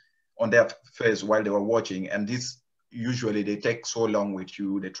their face while they were watching. And this usually they take so long with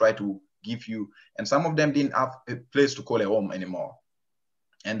you. They try to give you, and some of them didn't have a place to call a home anymore.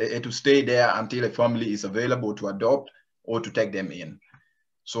 And they had to stay there until a family is available to adopt or to take them in.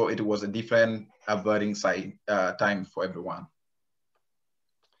 So it was a different varying time for everyone.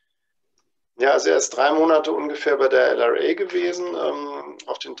 Ja, also er ist 3 Monate ungefähr bei der LRA gewesen.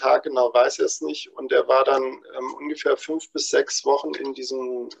 Auf den Tag genau weiß er es nicht. Und er war dann ungefähr 5 bis 6 Wochen in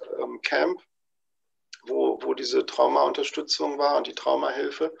diesem Camp, wo diese Traumaunterstützung war und die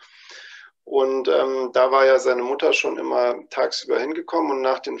Traumahilfe. Und da war ja seine Mutter schon immer tagsüber hingekommen. Und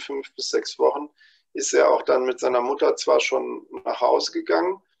nach den 5 bis 6 Wochen ist er auch dann mit seiner Mutter zwar schon nach Hause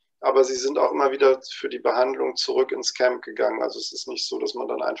gegangen, aber sie sind auch immer wieder für die Behandlung zurück ins Camp gegangen. Also es ist nicht so, dass man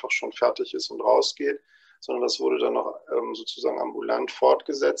dann einfach schon fertig ist und rausgeht, sondern das wurde dann noch sozusagen ambulant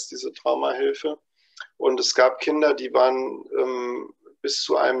fortgesetzt, diese Traumahilfe. Und es gab Kinder, die waren bis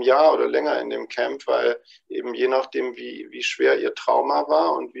zu einem Jahr oder länger in dem Camp, weil eben je nachdem, wie schwer ihr Trauma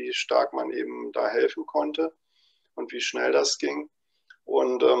war und wie stark man eben da helfen konnte und wie schnell das ging.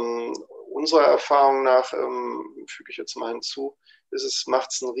 Und unserer Erfahrung nach, füge ich jetzt mal hinzu,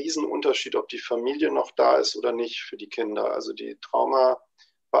 macht es einen riesen Unterschied, ob die Familie noch da ist oder nicht für die Kinder. Also die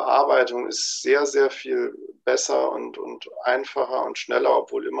Traumabearbeitung ist sehr, sehr viel besser und einfacher und schneller,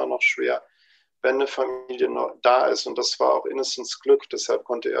 obwohl immer noch schwer, wenn eine Familie noch da ist. Und das war auch Innocents Glück. Deshalb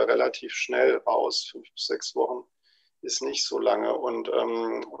konnte er relativ schnell raus. 5 bis 6 Wochen ist nicht so lange und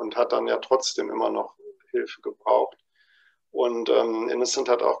hat dann ja trotzdem immer noch Hilfe gebraucht. Und Innocent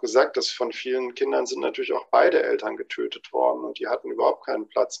hat auch gesagt, dass von vielen Kindern sind natürlich auch beide Eltern getötet worden und die hatten überhaupt keinen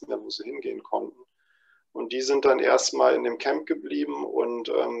Platz mehr, wo sie hingehen konnten. Und die sind dann erstmal in dem Camp geblieben und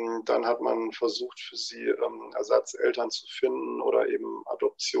dann hat man versucht, für sie Ersatzeltern zu finden oder eben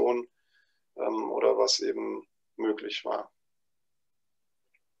Adoption oder was eben möglich war.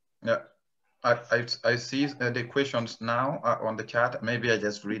 Yeah, I see the questions now on the chat. Maybe I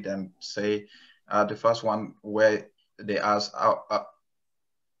just read and say the first one where they asked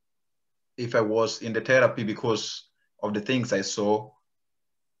if I was in the therapy because of the things I saw.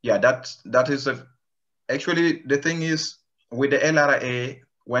 Yeah, that is actually the thing is with the LRA,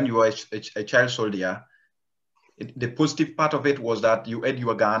 when you are a child soldier, the positive part of it was that you had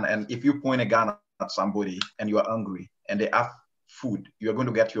your gun, and if you point a gun at somebody and you are hungry and they have food, you are going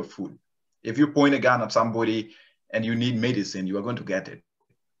to get your food. If you point a gun at somebody and you need medicine, you are going to get it.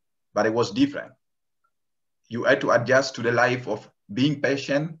 But it was different. You had to adjust to the life of being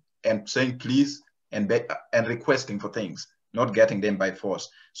patient and saying please and requesting for things, not getting them by force.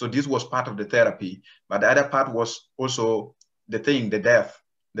 So this was part of the therapy. But the other part was also the thing, the death,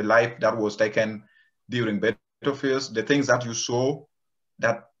 the life that was taken during battlefields, the things that you saw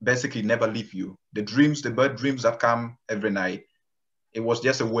that basically never leave you. The dreams, the bad dreams that come every night. It was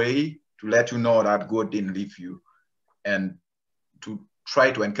just a way to let you know that God didn't leave you and to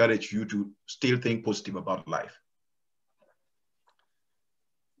try to encourage you to still think positive about life.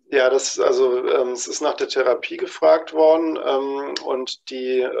 Ja, es ist nach der Therapie gefragt worden und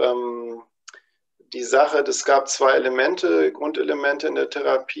die Sache, es gab zwei Elemente, Grundelemente in der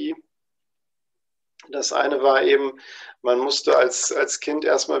Therapie. Das eine war eben, man musste als Kind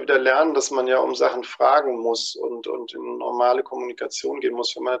erstmal wieder lernen, dass man ja um Sachen fragen muss und in normale Kommunikation gehen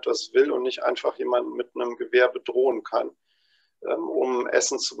muss, wenn man etwas will und nicht einfach jemanden mit einem Gewehr bedrohen kann, um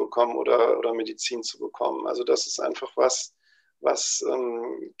Essen zu bekommen oder Medizin zu bekommen. Also das ist einfach was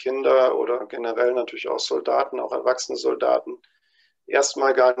Kinder oder generell natürlich auch Soldaten, auch erwachsene Soldaten,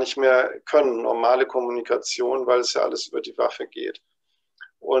 erstmal gar nicht mehr können, normale Kommunikation, weil es ja alles über die Waffe geht.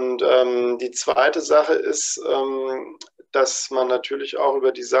 Und die zweite Sache ist, dass man natürlich auch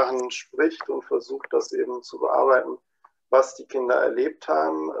über die Sachen spricht und versucht, das eben zu bearbeiten, was die Kinder erlebt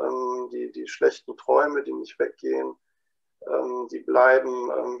haben, die schlechten Träume, die nicht weggehen, die bleiben,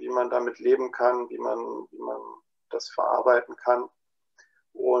 wie man damit leben kann, wie man das verarbeiten kann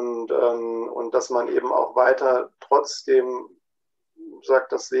und dass man eben auch weiter trotzdem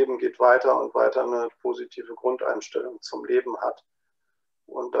sagt, das Leben geht weiter und weiter eine positive Grundeinstellung zum Leben hat.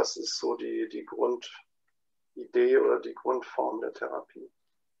 Und das ist so die Grundidee oder die Grundform der Therapie.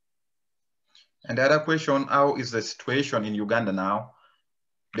 And the other question, how is the situation in Uganda now?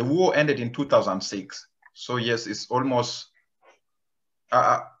 The war ended in 2006. So yes, it's almost,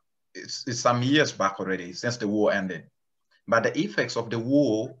 it's some years back already since the war ended. But the effects of the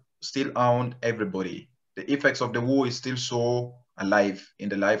war still own everybody. The effects of the war is still so alive in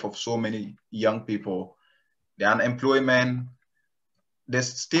the life of so many young people. The unemployment,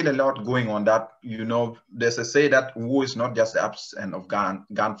 there's still a lot going on that, there's a say that war is not just the absence of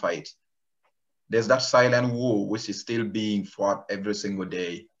gunfights. There's that silent war which is still being fought every single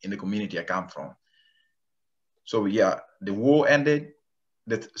day in the community I come from. So yeah, the war ended.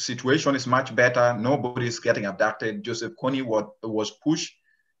 The situation is much better. Nobody is getting abducted. Joseph Kony was pushed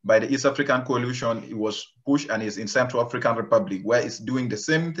by the East African Coalition. He was pushed and is in Central African Republic, where it's doing the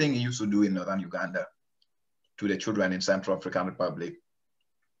same thing he used to do in Northern Uganda to the children in Central African Republic.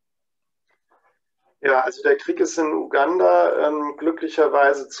 Ja, also der Krieg ist in Uganda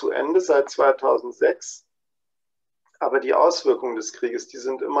glücklicherweise zu Ende seit 2006. Aber die Auswirkungen des Krieges, die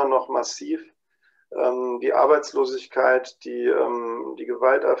sind immer noch massiv. Die Arbeitslosigkeit, die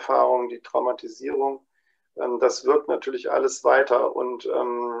Gewalterfahrung, die Traumatisierung, das wirkt natürlich alles weiter. Und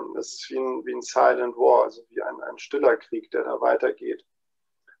es ist wie ein Silent War, also wie ein stiller Krieg, der da weitergeht.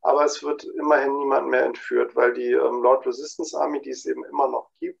 Aber es wird immerhin niemand mehr entführt, weil die Lord Resistance Army, die es eben immer noch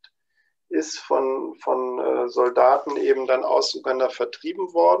gibt, ist von Soldaten eben dann aus Uganda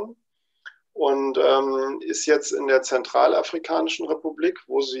vertrieben worden und ist jetzt in der Zentralafrikanischen Republik,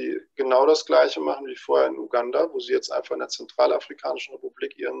 wo sie genau das Gleiche machen wie vorher in Uganda, wo sie jetzt einfach in der Zentralafrikanischen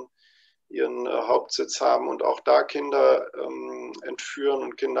Republik ihren Hauptsitz haben und auch da Kinder entführen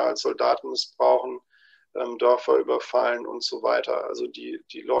und Kinder als Soldaten missbrauchen, Dörfer überfallen und so weiter. Also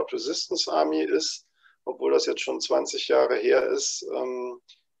die Lord Resistance Army ist, obwohl das jetzt schon 20 Jahre her ist,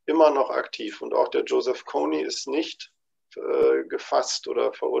 immer noch aktiv und auch der Joseph Kony ist nicht gefasst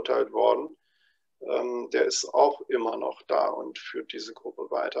oder verurteilt worden. Der ist auch immer noch da und führt diese Gruppe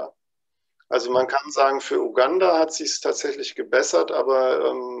weiter. Also man kann sagen, für Uganda hat sich es tatsächlich gebessert,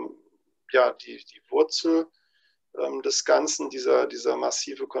 aber ja, die Wurzel des Ganzen, dieser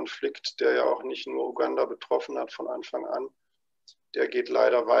massive Konflikt, der ja auch nicht nur Uganda betroffen hat von Anfang an, der geht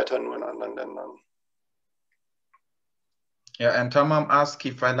leider weiter, nur in anderen Ländern. Yeah, and Tamam asked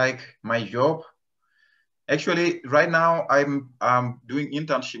if I like my job. Actually, right now I'm doing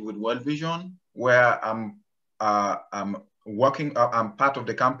internship with World Vision, where I'm working. I'm part of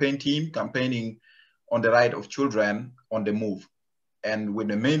the campaign team, campaigning on the right of children on the move, and with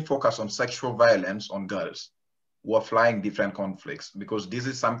the main focus on sexual violence on girls who are flying different conflicts. Because this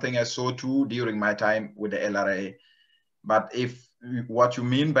is something I saw too during my time with the LRA. But if what you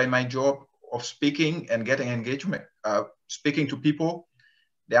mean by my job of speaking and getting engagement, speaking to people,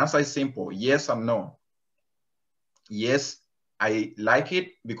 the answer is simple, yes and no. Yes, I like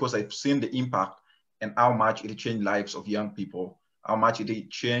it because I've seen the impact and how much it changed lives of young people, how much it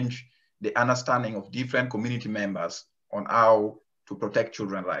changed the understanding of different community members on how to protect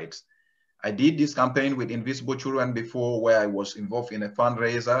children's rights. I did this campaign with Invisible Children before, where I was involved in a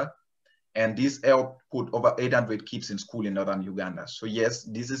fundraiser, and this helped put over 800 kids in school in northern Uganda. So yes,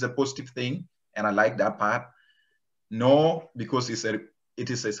 this is a positive thing, and I like that part. No, because it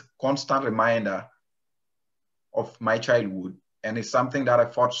is a constant reminder of my childhood, and it's something that I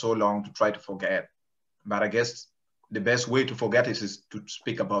fought so long to try to forget. But I guess the best way to forget it is to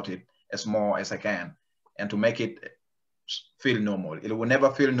speak about it as more as I can and to make it feel normal. It will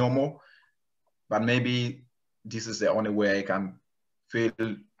never feel normal, but maybe this is the only way I can feel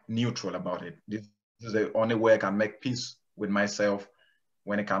neutral about it. This is the only way I can make peace with myself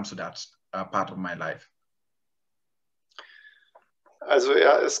when it comes to that part of my life. Also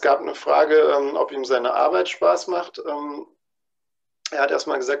es gab eine Frage, ob ihm seine Arbeit Spaß macht. Er hat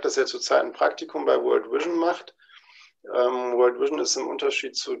erstmal gesagt, dass er zurzeit ein Praktikum bei World Vision macht. World Vision ist im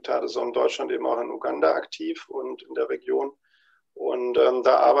Unterschied zu Terre in Deutschland eben auch in Uganda aktiv und in der Region. Und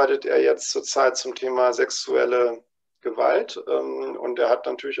da arbeitet er jetzt zurzeit zum Thema sexuelle Gewalt. Und er hat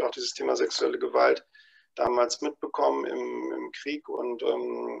natürlich auch dieses Thema sexuelle Gewalt damals mitbekommen im Krieg. Und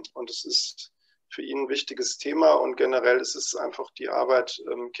es ist für ihn ein wichtiges Thema. Und generell ist es einfach die Arbeit,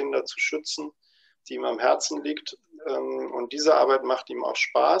 Kinder zu schützen, die ihm am Herzen liegt. Und diese Arbeit macht ihm auch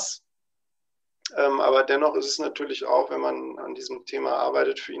Spaß. Aber dennoch ist es natürlich auch, wenn man an diesem Thema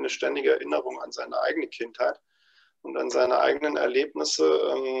arbeitet, für ihn eine ständige Erinnerung an seine eigene Kindheit und an seine eigenen Erlebnisse,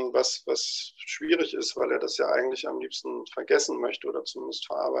 was schwierig ist, weil er das ja eigentlich am liebsten vergessen möchte oder zumindest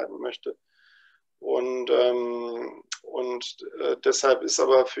verarbeiten möchte. Und deshalb ist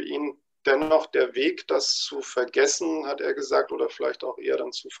aber für ihn dennoch der Weg, das zu vergessen, hat er gesagt, oder vielleicht auch eher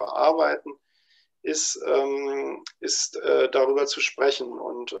dann zu verarbeiten, ist darüber zu sprechen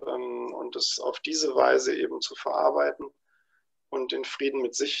und es auf diese Weise eben zu verarbeiten und den Frieden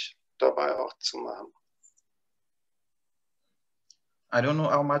mit sich dabei auch zu machen. I don't know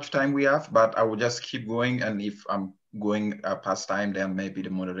how much time we have, but I will just keep going, and if I'm going past time, then maybe the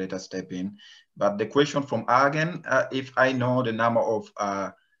moderator step in. But the question from Argen, if I know the number of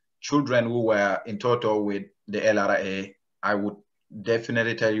children who were in total with the LRA, I would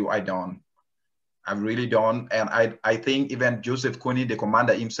definitely tell you I don't. I really don't. And I think even Joseph Kony, the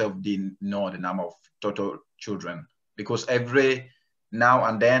commander himself, didn't know the number of total children, because every now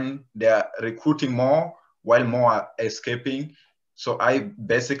and then they're recruiting more while more are escaping. So I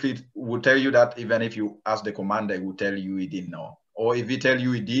basically would tell you that even if you ask the commander, he would tell you he didn't know. Or if he tell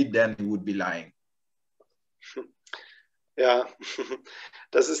you he did, then he would be lying. Ja,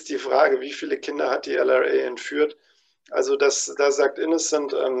 das ist die Frage, wie viele Kinder hat die LRA entführt? Also da sagt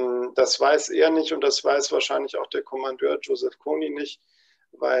Innocent, das weiß er nicht und das weiß wahrscheinlich auch der Kommandeur Joseph Kony nicht,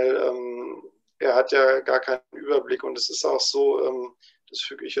 weil er hat ja gar keinen Überblick. Und es ist auch so, das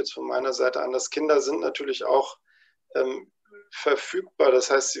füge ich jetzt von meiner Seite an, dass Kinder sind natürlich auch verfügbar. Das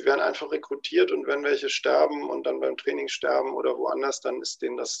heißt, sie werden einfach rekrutiert und wenn welche sterben und dann beim Training sterben oder woanders, dann ist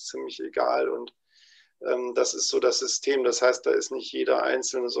denen das ziemlich egal. Und das ist so das System. Das heißt, da ist nicht jeder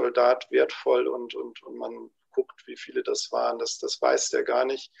einzelne Soldat wertvoll und man guckt, wie viele das waren. Das weiß der gar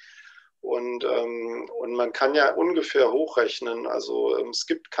nicht. Und man kann ja ungefähr hochrechnen. Also es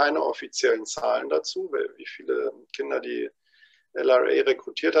gibt keine offiziellen Zahlen dazu, wie viele Kinder die LRA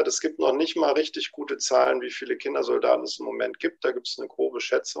rekrutiert hat. Es gibt noch nicht mal richtig gute Zahlen, wie viele Kindersoldaten es im Moment gibt. Da gibt es eine grobe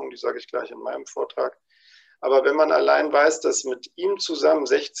Schätzung, die sage ich gleich in meinem Vortrag. Aber wenn man allein weiß, dass mit ihm zusammen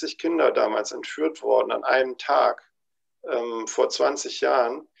 60 Kinder damals entführt wurden an einem Tag vor 20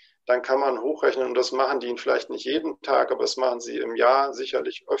 Jahren, dann kann man hochrechnen, und das machen die ihn vielleicht nicht jeden Tag, aber das machen sie im Jahr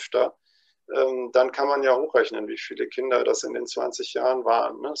sicherlich öfter. Dann kann man ja hochrechnen, wie viele Kinder das in den 20 Jahren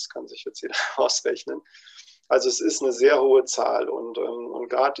waren. Das kann sich jetzt jeder ausrechnen. Also es ist eine sehr hohe Zahl und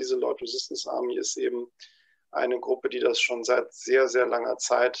gerade diese Lord Resistance Army ist eben eine Gruppe, die das schon seit sehr, sehr langer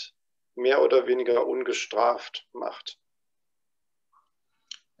Zeit mehr oder weniger ungestraft macht.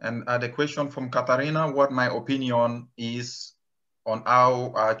 And the question from Katharina, what my opinion is on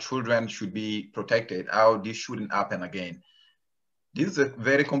how our children should be protected, how this shouldn't happen again. This is a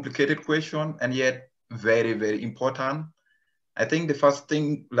very complicated question and yet very, very important. I think the first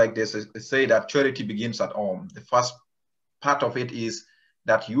thing like this is say that charity begins at home. The first part of it is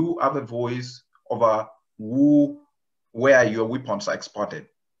that you have a voice over where your weapons are exported.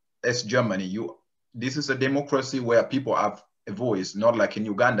 As Germany, this is a democracy where people have a voice, not like in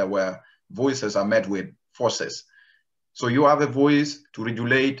Uganda where voices are met with forces. So you have a voice to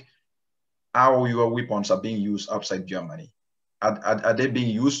regulate how your weapons are being used outside Germany. Are they being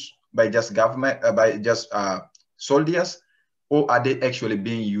used by just government, by just soldiers, or are they actually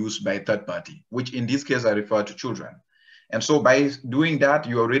being used by third party, which in this case I refer to children. And so by doing that,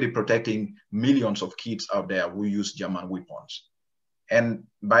 you're already protecting millions of kids out there who use German weapons. And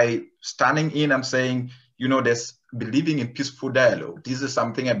by standing in and saying, you know, there's believing in peaceful dialogue. This is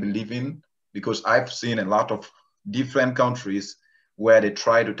something I believe in because I've seen a lot of different countries where they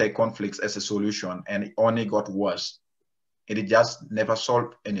try to take conflicts as a solution and it only got worse. It just never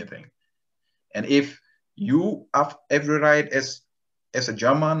solved anything. And if you have every right as a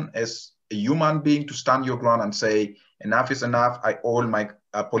German, as a human being to stand your ground and say, enough is enough, I hold my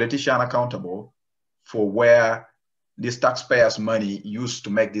politician accountable for where these taxpayers' money used to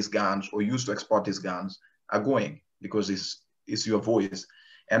make these guns or used to export these guns are going, because it's your voice.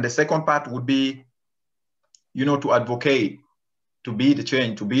 And the second part would be, you know, to advocate, to be the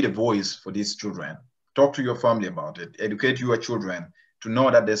change, to be the voice for these children. Talk to your family about it, educate your children to know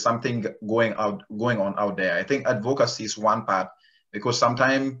that there's something going on out there. I think advocacy is one part, because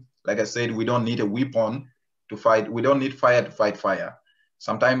sometimes, like I said, we don't need a weapon to fight. We don't need fire to fight fire.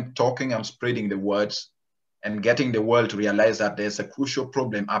 Sometimes talking and spreading the words and getting the world to realize that there's a crucial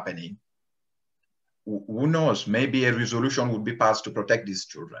problem happening. Who knows, maybe a resolution would be passed to protect these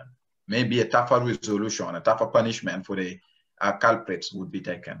children. Maybe a tougher resolution, a tougher punishment for the culprits would be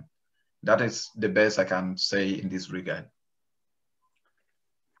taken. That is the best I can say in this regard.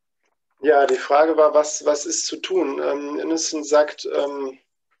 Ja, die Frage war, was ist zu tun? Innocent sagt,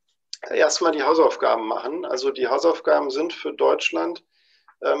 erstmal die Hausaufgaben machen. Also die Hausaufgaben sind für Deutschland,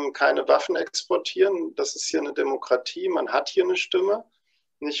 keine Waffen exportieren. Das ist hier eine Demokratie, man hat hier eine Stimme.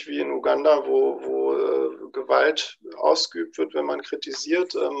 Nicht wie in Uganda, wo Gewalt ausgeübt wird, wenn man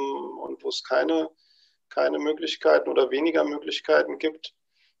kritisiert und wo es keine Möglichkeiten oder weniger Möglichkeiten gibt.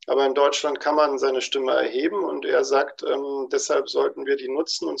 Aber in Deutschland kann man seine Stimme erheben und er sagt, deshalb sollten wir die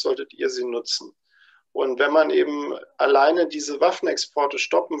nutzen und solltet ihr sie nutzen. Und wenn man eben alleine diese Waffenexporte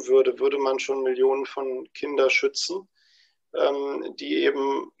stoppen würde, würde man schon Millionen von Kindern schützen, die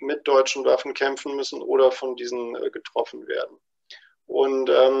eben mit deutschen Waffen kämpfen müssen oder von diesen getroffen werden. Und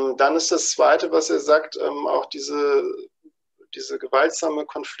dann ist das Zweite, was er sagt, auch diese gewaltsame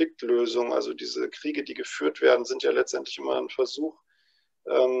Konfliktlösung, also diese Kriege, die geführt werden, sind ja letztendlich immer ein Versuch,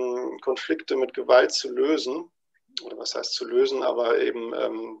 Konflikte mit Gewalt zu lösen, oder was heißt zu lösen, aber eben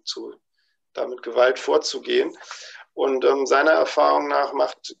da mit Gewalt vorzugehen. Und seiner Erfahrung nach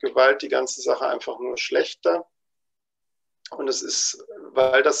macht Gewalt die ganze Sache einfach nur schlechter. Und es ist,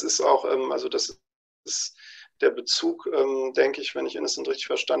 weil das ist auch, also das ist der Bezug, denke ich, wenn ich Innocent richtig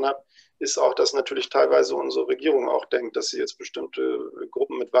verstanden habe, ist auch, dass natürlich teilweise unsere Regierung auch denkt, dass sie jetzt bestimmte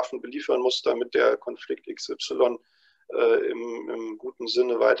Gruppen mit Waffen beliefern muss, damit der Konflikt XY im guten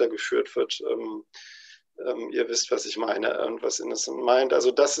Sinne weitergeführt wird. Ihr wisst, was ich meine und was Innocent meint.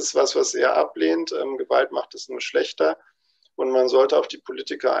 Also das ist was er ablehnt. Gewalt macht es nur schlechter. Und man sollte auf die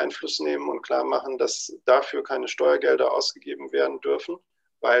Politiker Einfluss nehmen und klar machen, dass dafür keine Steuergelder ausgegeben werden dürfen,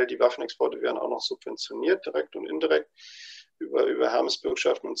 weil die Waffenexporte werden auch noch subventioniert, direkt und indirekt, über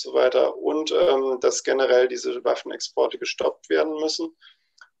Hermesbürgschaften und so weiter. Und dass generell diese Waffenexporte gestoppt werden müssen.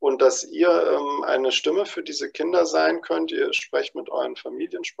 Und dass ihr eine Stimme für diese Kinder sein könnt. Ihr sprecht mit euren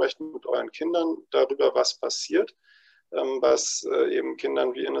Familien, sprecht mit euren Kindern darüber, was passiert, was eben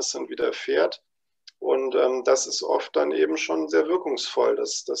Kindern wie Innocent widerfährt. Und das ist oft dann eben schon sehr wirkungsvoll,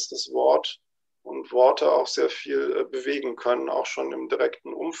 dass das Wort und Worte auch sehr viel bewegen können, auch schon im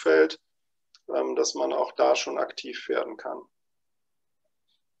direkten Umfeld, dass man auch da schon aktiv werden kann.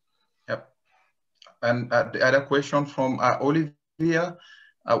 Yep. And the other question from Olivia.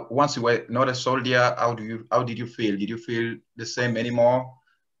 Once you were not a soldier, how did you feel? Did you feel the same anymore?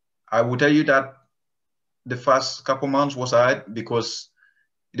 I will tell you that the first couple months was hard because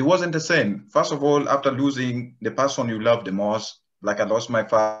it wasn't the same. First of all, after losing the person you love the most, like I lost my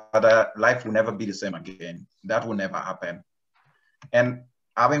father, life will never be the same again. That will never happen. And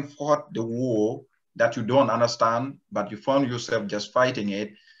having fought the war that you don't understand, but you found yourself just fighting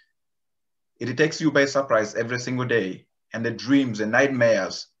it, it takes you by surprise every single day. And the dreams and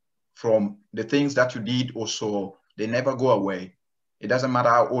nightmares from the things that you did or saw, they never go away. It doesn't matter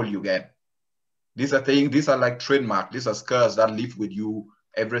how old you get. These are like trademark. These are scars that live with you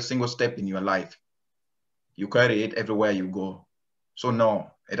every single step in your life. You carry it everywhere you go. So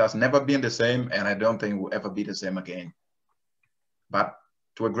no, it has never been the same, and I don't think it will ever be the same again. But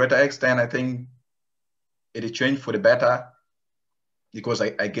to a greater extent, I think it changed for the better because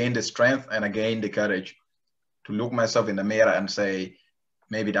I gained the strength and I gained the courage to look myself in the mirror and say,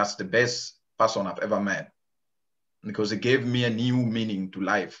 maybe that's the best person I've ever met, because it gave me a new meaning to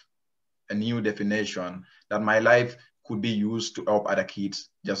life, a new definition that my life could be used to help other kids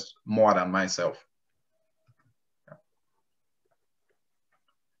just more than myself.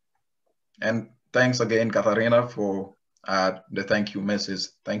 And thanks again, Katharina, for the thank you message.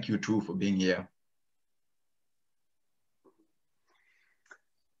 Thank you too for being here.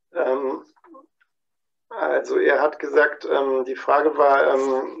 Also er hat gesagt, die Frage war,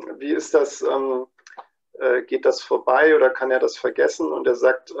 wie ist das, geht das vorbei oder kann er das vergessen? Und er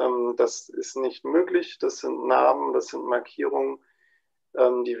sagt, das ist nicht möglich, das sind Narben, das sind Markierungen,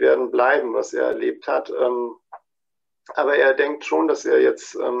 die werden bleiben, was er erlebt hat. Aber er denkt schon, dass er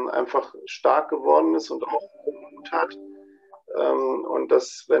jetzt einfach stark geworden ist und auch Mut hat. Und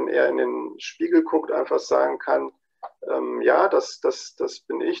dass, wenn er in den Spiegel guckt, einfach sagen kann, ja, das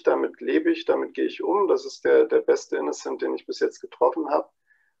bin ich, damit lebe ich, damit gehe ich um. Das ist der beste Innocent, den ich bis jetzt getroffen habe.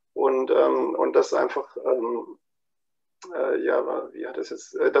 Und das einfach, ja, wie hat es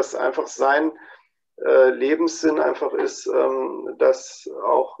jetzt, dass einfach sein Lebenssinn einfach ist, das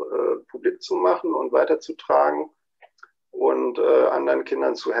auch publik zu machen und weiterzutragen und anderen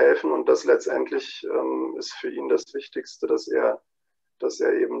Kindern zu helfen. Und das letztendlich ist für ihn das Wichtigste, dass er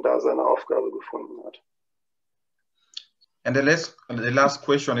eben da seine Aufgabe gefunden hat. And the last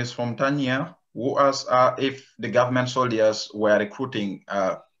question is from Tanya, who asks if the government soldiers were recruiting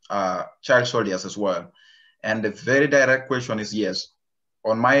child soldiers as well. And the very direct question is yes.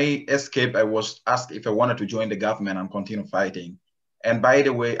 On my escape, I was asked if I wanted to join the government and continue fighting. And by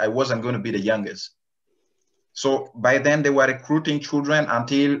the way, I wasn't going to be the youngest. So by then they were recruiting children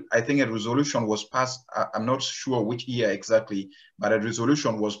until I think a resolution was passed. I'm not sure which year exactly, but a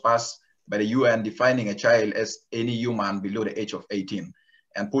resolution was passed by the UN defining a child as any human below the age of 18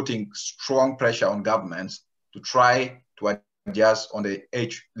 and putting strong pressure on governments to try to adjust on the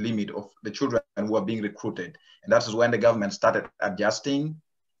age limit of the children who are being recruited. And that is when the government started adjusting.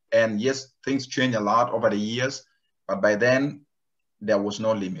 And yes, things changed a lot over the years, but by then there was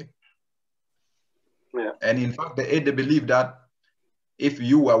no limit. Yeah. And in fact, they believe that if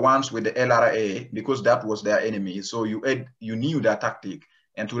you were once with the LRA, because that was their enemy, so you knew their tactic.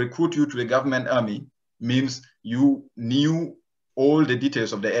 And to recruit you to the government army means you knew all the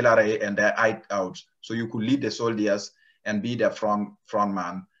details of the LRA and their hideouts. So you could lead the soldiers and be their front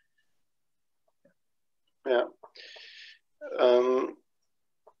man. Ja.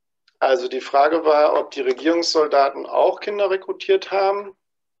 Also die Frage war, ob die Regierungssoldaten auch Kinder rekrutiert haben.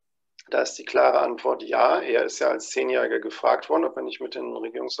 Da ist die klare Antwort ja. Er ist ja als 10-Jähriger gefragt worden, ob er nicht mit den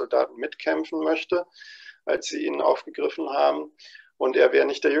Regierungssoldaten mitkämpfen möchte, als sie ihn aufgegriffen haben. Und er wäre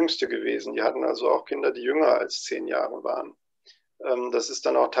nicht der Jüngste gewesen. Die hatten also auch Kinder, die jünger als 10 Jahre waren. Das ist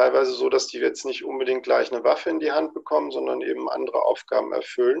dann auch teilweise so, dass die jetzt nicht unbedingt gleich eine Waffe in die Hand bekommen, sondern eben andere Aufgaben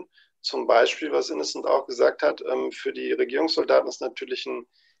erfüllen. Zum Beispiel, was Innocent auch gesagt hat, für die Regierungssoldaten ist natürlich ein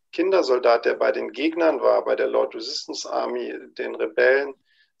Kindersoldat, der bei den Gegnern war, bei der Lord Resistance Army, den Rebellen,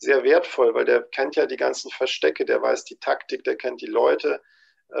 sehr wertvoll, weil der kennt ja die ganzen Verstecke, der weiß die Taktik, der kennt die Leute.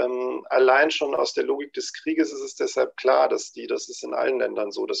 Allein schon aus der Logik des Krieges ist es deshalb klar, das ist in allen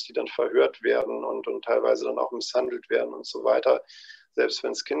Ländern so, dass die dann verhört werden und teilweise dann auch misshandelt werden und so weiter, selbst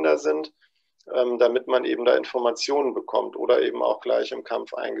wenn es Kinder sind, damit man eben da Informationen bekommt oder eben auch gleich im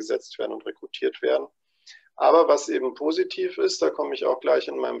Kampf eingesetzt werden und rekrutiert werden. Aber was eben positiv ist, da komme ich auch gleich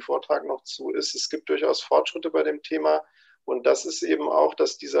in meinem Vortrag noch zu, ist, es gibt durchaus Fortschritte bei dem Thema und das ist eben auch,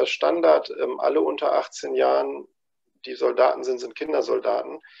 dass dieser Standard, alle unter 18 Jahren, die Soldaten sind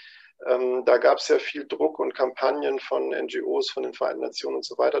Kindersoldaten. Da gab es ja viel Druck und Kampagnen von NGOs, von den Vereinten Nationen und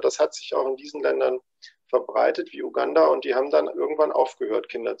so weiter. Das hat sich auch in diesen Ländern verbreitet, wie Uganda, und die haben dann irgendwann aufgehört,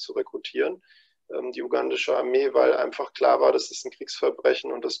 Kinder zu rekrutieren. Die ugandische Armee, weil einfach klar war, das ist ein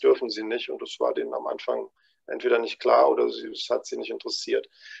Kriegsverbrechen und das dürfen sie nicht. Und das war denen am Anfang entweder nicht klar oder es hat sie nicht interessiert.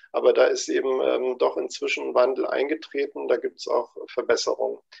 Aber da ist eben doch inzwischen ein Wandel eingetreten. Da gibt es auch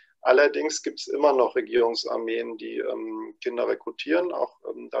Verbesserungen. Allerdings gibt es immer noch Regierungsarmeen, die Kinder rekrutieren. Auch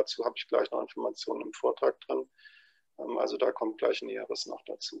dazu habe ich gleich noch Informationen im Vortrag drin. Also da kommt gleich Näheres noch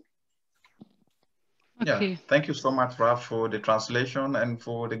dazu. Okay. Yeah, thank you so much, Ralf, for the translation and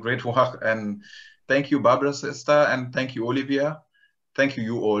for the great work. And thank you, Barbara, sister, and thank you, Olivia. Thank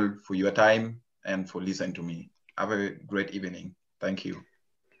you all for your time and for listening to me. Have a great evening. Thank you.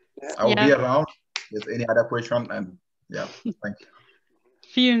 Yeah. I'll be around if any other question. And yeah, thank you.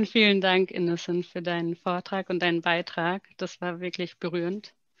 Vielen, vielen Dank, Innocent, für deinen Vortrag und deinen Beitrag. Das war wirklich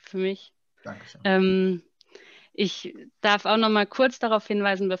berührend für mich. Dankeschön. Ich darf auch noch mal kurz darauf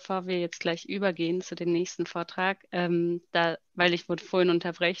hinweisen, bevor wir jetzt gleich übergehen zu dem nächsten Vortrag, weil ich wurde vorhin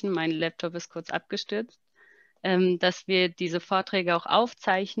unterbrechen, mein Laptop ist kurz abgestürzt, dass wir diese Vorträge auch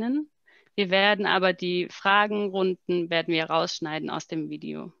aufzeichnen. Wir werden aber die Fragenrunden werden wir rausschneiden aus dem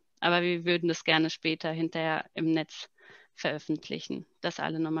Video. Aber wir würden das gerne später hinterher im Netz veröffentlichen, dass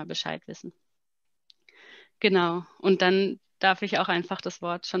alle nochmal Bescheid wissen. Genau. Und dann darf ich auch einfach das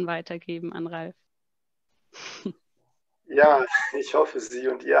Wort schon weitergeben an Ralf. Ja, ich hoffe, Sie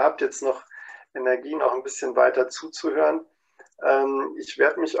und ihr habt jetzt noch Energie, noch ein bisschen weiter zuzuhören. Ich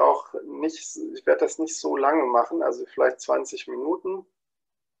werde das nicht so lange machen, also vielleicht 20 Minuten.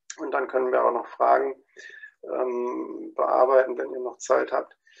 Und dann können wir auch noch Fragen bearbeiten, wenn ihr noch Zeit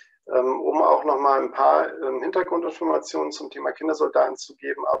habt, um auch noch mal ein paar Hintergrundinformationen zum Thema Kindersoldaten zu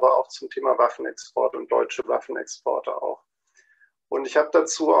geben, aber auch zum Thema Waffenexporte und deutsche Waffenexporte auch. Und ich habe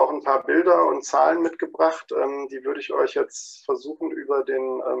dazu auch ein paar Bilder und Zahlen mitgebracht, die würde ich euch jetzt versuchen, über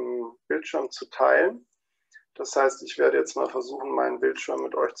den Bildschirm zu teilen. Das heißt, ich werde jetzt mal versuchen, meinen Bildschirm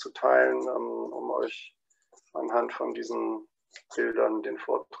mit euch zu teilen, um euch anhand von diesen Bildern den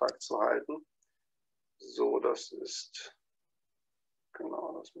Vortrag zu halten. So, das ist,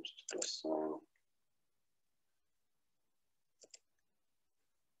 genau, das müsste das sein.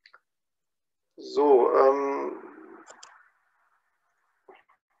 So,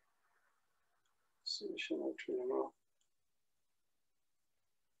 das sehe ich hier natürlich noch.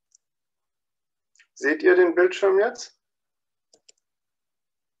 Seht ihr den Bildschirm jetzt?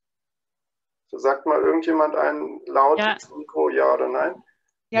 So, sagt mal irgendjemand ein lautes Mikro, ja oder nein?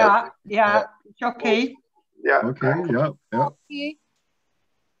 Ja, okay. Ja, okay, ja. Okay.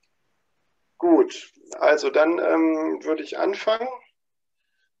 Gut, also dann würde ich anfangen.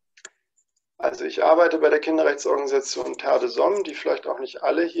 Also ich arbeite bei der Kinderrechtsorganisation Terre, die vielleicht auch nicht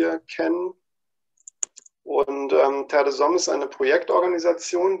alle hier kennen. Und Terre ist eine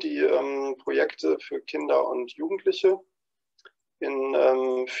Projektorganisation, die Projekte für Kinder und Jugendliche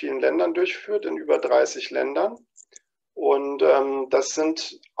in vielen Ländern durchführt, in über 30 Ländern. Und das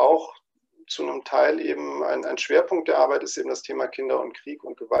sind auch zu einem Teil eben ein Schwerpunkt der Arbeit ist eben das Thema Kinder und Krieg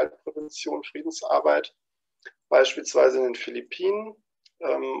und Gewaltprävention, Friedensarbeit, beispielsweise in den Philippinen.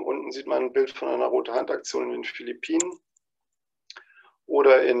 Unten sieht man ein Bild von einer Rote-Hand-Aktion in den Philippinen.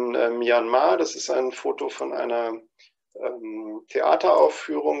 Oder in Myanmar, das ist ein Foto von einer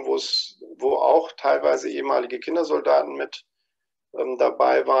Theateraufführung, wo auch teilweise ehemalige Kindersoldaten mit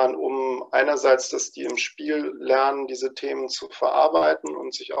dabei waren, um einerseits, dass die im Spiel lernen, diese Themen zu verarbeiten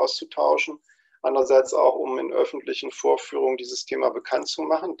und sich auszutauschen, andererseits auch, um in öffentlichen Vorführungen dieses Thema bekannt zu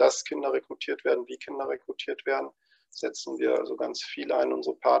machen, dass Kinder rekrutiert werden, wie Kinder rekrutiert werden. Setzen wir also ganz viel ein,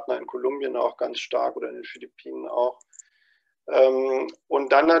 unsere Partner in Kolumbien auch ganz stark oder in den Philippinen auch.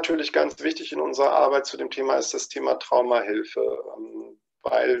 Und dann natürlich ganz wichtig in unserer Arbeit zu dem Thema ist das Thema Traumahilfe,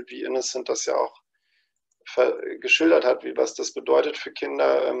 weil, wie Innocent das ja auch geschildert hat, was das bedeutet für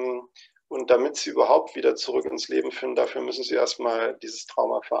Kinder. Und damit sie überhaupt wieder zurück ins Leben finden, dafür müssen sie erstmal dieses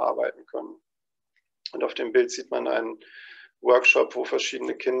Trauma verarbeiten können. Und auf dem Bild sieht man einen Workshop, wo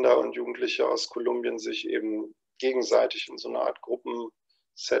verschiedene Kinder und Jugendliche aus Kolumbien sich eben gegenseitig in so einer Art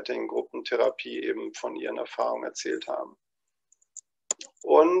Gruppensetting, Gruppentherapie eben von ihren Erfahrungen erzählt haben.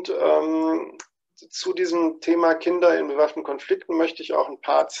 Und zu diesem Thema Kinder in bewaffneten Konflikten möchte ich auch ein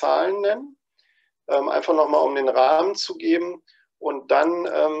paar Zahlen nennen. Einfach nochmal, um den Rahmen zu geben und dann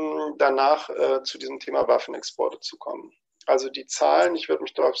danach zu diesem Thema Waffenexporte zu kommen. Also die Zahlen, ich werde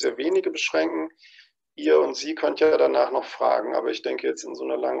mich da auf sehr wenige beschränken. Ihr und Sie könnt ja danach noch fragen, aber ich denke, jetzt in so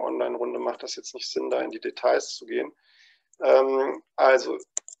einer langen Online-Runde macht das jetzt nicht Sinn, da in die Details zu gehen. Also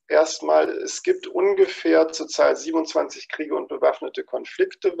erstmal, es gibt ungefähr zurzeit 27 Kriege und bewaffnete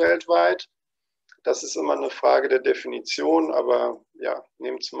Konflikte weltweit. Das ist immer eine Frage der Definition, aber ja,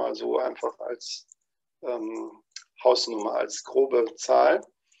 nehmt es mal so einfach als Hausnummer, als grobe Zahl.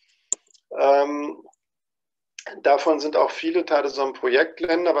 Davon sind auch viele Teile so ein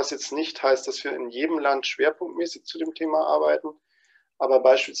Projektländer, was jetzt nicht heißt, dass wir in jedem Land schwerpunktmäßig zu dem Thema arbeiten. Aber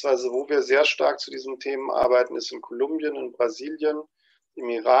beispielsweise, wo wir sehr stark zu diesen Themen arbeiten, ist in Kolumbien, in Brasilien, im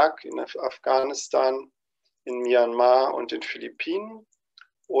Irak, in Afghanistan, in Myanmar und den Philippinen.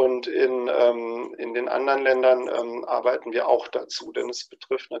 Und in den anderen Ländern arbeiten wir auch dazu, denn es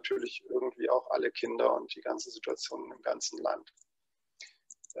betrifft natürlich irgendwie auch alle Kinder und die ganze Situation im ganzen Land.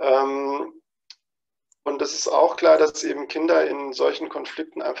 Und es ist auch klar, dass eben Kinder in solchen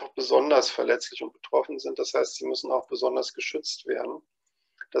Konflikten einfach besonders verletzlich und betroffen sind. Das heißt, sie müssen auch besonders geschützt werden.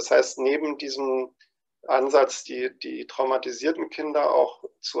 Das heißt, neben diesem Ansatz, die traumatisierten Kinder auch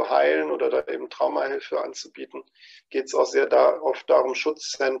zu heilen oder da eben Traumahilfe anzubieten, geht es auch sehr oft darum,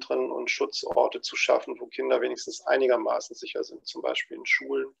 Schutzzentren und Schutzorte zu schaffen, wo Kinder wenigstens einigermaßen sicher sind, zum Beispiel in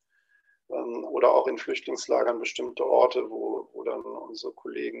Schulen oder auch in Flüchtlingslagern bestimmte Orte, wo dann unsere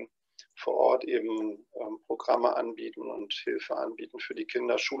Kollegen vor Ort eben Programme anbieten und Hilfe anbieten für die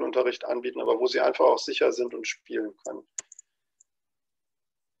Kinder, Schulunterricht anbieten, aber wo sie einfach auch sicher sind und spielen können.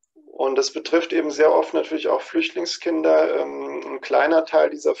 Und das betrifft eben sehr oft natürlich auch Flüchtlingskinder. Ein kleiner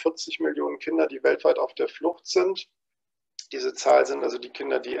Teil dieser 40 Millionen Kinder, die weltweit auf der Flucht sind. Diese Zahl sind also die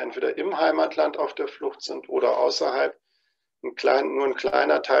Kinder, die entweder im Heimatland auf der Flucht sind oder außerhalb. Nur ein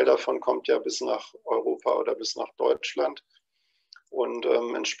kleiner Teil davon kommt ja bis nach Europa oder bis nach Deutschland. Und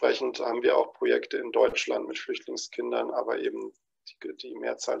entsprechend haben wir auch Projekte in Deutschland mit Flüchtlingskindern, aber eben die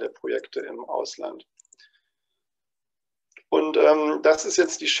Mehrzahl der Projekte im Ausland. Und das ist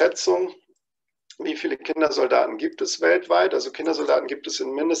jetzt die Schätzung, wie viele Kindersoldaten gibt es weltweit. Also Kindersoldaten gibt es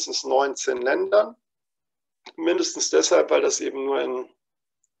in mindestens 19 Ländern. Mindestens deshalb, weil das eben nur in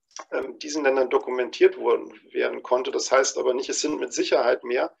diesen Ländern dokumentiert werden konnte. Das heißt aber nicht, es sind mit Sicherheit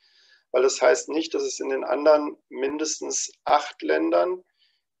mehr, weil das heißt nicht, dass es in den anderen mindestens 8 Ländern,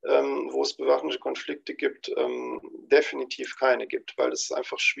 wo es bewaffnete Konflikte gibt, definitiv keine gibt, weil es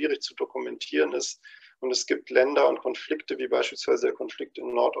einfach schwierig zu dokumentieren ist. Und es gibt Länder und Konflikte, wie beispielsweise der Konflikt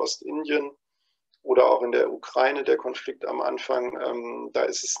in Nordostindien oder auch in der Ukraine, der Konflikt am Anfang, da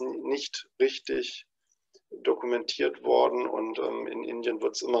ist es nicht richtig dokumentiert worden und in Indien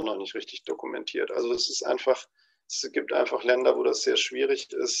wird es immer noch nicht richtig dokumentiert. Also es gibt einfach Länder, wo das sehr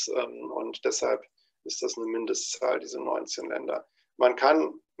schwierig ist und deshalb ist das eine Mindestzahl, diese 19 Länder. Man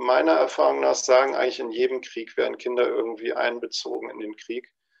kann meiner Erfahrung nach sagen, eigentlich in jedem Krieg werden Kinder irgendwie einbezogen in den Krieg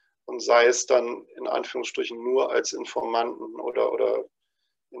und sei es dann in Anführungsstrichen nur als Informanten oder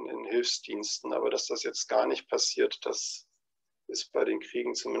in Hilfsdiensten. Aber dass das jetzt gar nicht passiert, das ist bei den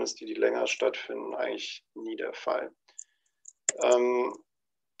Kriegen, zumindest die länger stattfinden, eigentlich nie der Fall.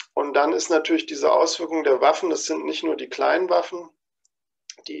 Und dann ist natürlich diese Auswirkung der Waffen, das sind nicht nur die kleinen Waffen,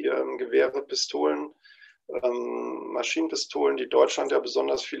 die Gewehre, Pistolen, Maschinenpistolen, die Deutschland ja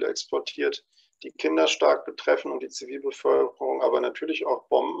besonders viel exportiert, die Kinder stark betreffen und die Zivilbevölkerung, aber natürlich auch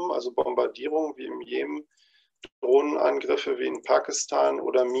Bomben, also Bombardierungen wie im Jemen, Drohnenangriffe wie in Pakistan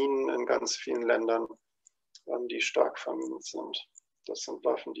oder Minen in ganz vielen Ländern, die stark vermint sind. Das sind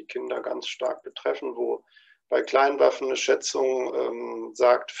Waffen, die Kinder ganz stark betreffen, wo bei Kleinwaffen eine Schätzung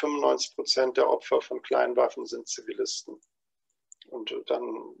sagt, 95% der Opfer von Kleinwaffen sind Zivilisten. Und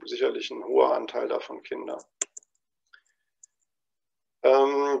dann sicherlich ein hoher Anteil davon Kinder.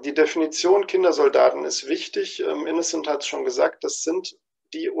 Die Definition Kindersoldaten ist wichtig. Innocent hat es schon gesagt, das sind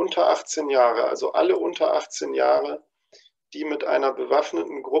die unter 18 Jahre, also alle unter 18 Jahre, die mit einer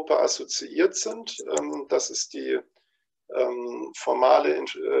bewaffneten Gruppe assoziiert sind. Das ist die formale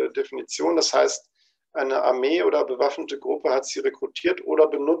Definition. Das heißt, eine Armee oder bewaffnete Gruppe hat sie rekrutiert oder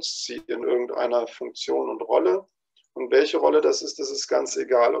benutzt sie in irgendeiner Funktion und Rolle. Und welche Rolle das ist ganz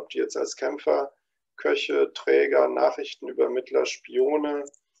egal, ob die jetzt als Kämpfer, Köche, Träger, Nachrichtenübermittler, Spione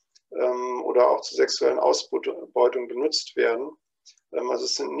oder auch zur sexuellen Ausbeutung benutzt werden. Also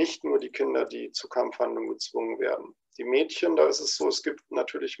es sind nicht nur die Kinder, die zu Kampfhandlungen gezwungen werden. Die Mädchen, da ist es so, es gibt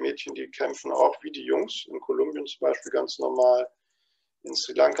natürlich Mädchen, die kämpfen auch wie die Jungs, in Kolumbien zum Beispiel ganz normal. In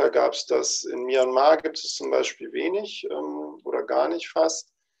Sri Lanka gab es das, in Myanmar gibt es zum Beispiel wenig oder gar nicht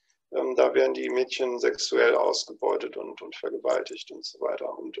fast. Da werden die Mädchen sexuell ausgebeutet und vergewaltigt und so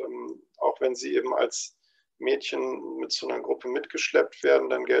weiter. Und auch wenn sie eben als Mädchen mit so einer Gruppe mitgeschleppt werden,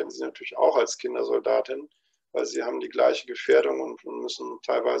 dann gelten sie natürlich auch als Kindersoldatin, weil sie haben die gleiche Gefährdung und müssen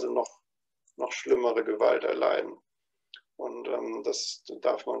teilweise noch schlimmere Gewalt erleiden. Und das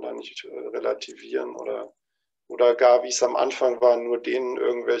darf man da nicht relativieren oder gar, wie es am Anfang war, nur denen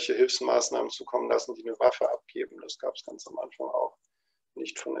irgendwelche Hilfsmaßnahmen zukommen lassen, die eine Waffe abgeben. Das gab es ganz am Anfang auch.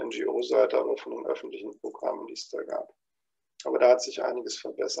 Nicht von NGO-Seite, aber von den öffentlichen Programmen, die es da gab. Aber da hat sich einiges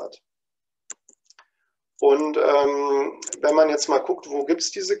verbessert. Und wenn man jetzt mal guckt, wo gibt es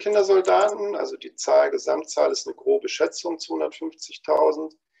diese Kindersoldaten? Also die Gesamtzahl ist eine grobe Schätzung,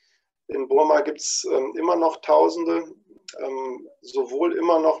 250.000. In Burma gibt es immer noch Tausende, sowohl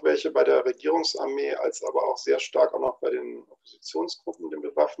immer noch welche bei der Regierungsarmee, als aber auch sehr stark auch noch bei den Oppositionsgruppen, den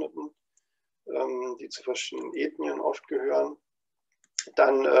Bewaffneten, die zu verschiedenen Ethnien oft gehören.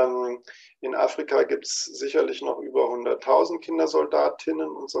 Dann in Afrika gibt es sicherlich noch über 100.000 Kindersoldatinnen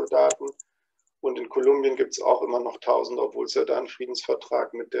und Soldaten. Und in Kolumbien gibt es auch immer noch Tausende, obwohl es ja da einen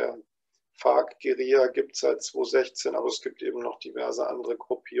Friedensvertrag mit der FARC-Guerilla gibt seit 2016. Aber es gibt eben noch diverse andere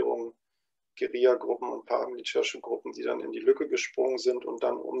Gruppierungen, Guerilla-Gruppen und paramilitärische Gruppen, die dann in die Lücke gesprungen sind und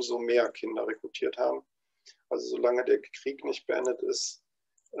dann umso mehr Kinder rekrutiert haben. Also solange der Krieg nicht beendet ist,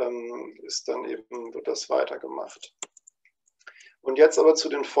 wird das weitergemacht. Und jetzt aber zu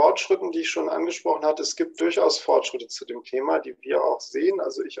den Fortschritten, die ich schon angesprochen hatte. Es gibt durchaus Fortschritte zu dem Thema, die wir auch sehen.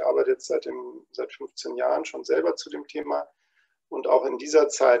 Also ich arbeite jetzt seit 15 Jahren schon selber zu dem Thema. Und auch in dieser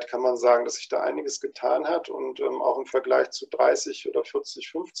Zeit kann man sagen, dass sich da einiges getan hat und auch im Vergleich zu 30 oder 40,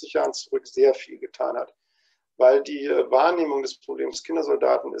 50 Jahren zurück sehr viel getan hat. weil die Wahrnehmung des Problems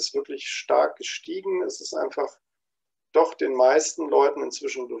Kindersoldaten ist wirklich stark gestiegen. Es ist einfach doch den meisten Leuten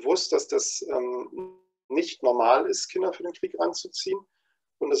inzwischen bewusst, dass das nicht normal ist, Kinder für den Krieg ranzuziehen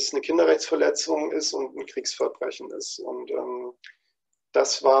und dass es eine Kinderrechtsverletzung ist und ein Kriegsverbrechen ist. Und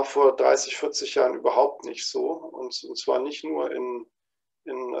das war vor 30, 40 Jahren überhaupt nicht so. Und zwar nicht nur in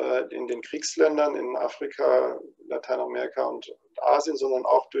den Kriegsländern, in Afrika, Lateinamerika und Asien, sondern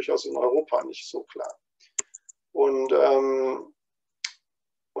auch durchaus in Europa nicht so klar. Und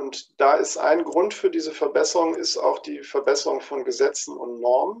da ist ein Grund für diese Verbesserung, ist auch die Verbesserung von Gesetzen und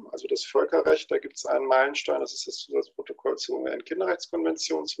Normen. Also das Völkerrecht, da gibt es einen Meilenstein, das ist das Zusatzprotokoll zur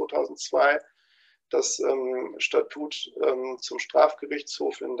UN-Kinderrechtskonvention 2002, das Statut zum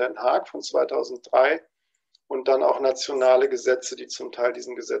Strafgerichtshof in Den Haag von 2003 und dann auch nationale Gesetze, die zum Teil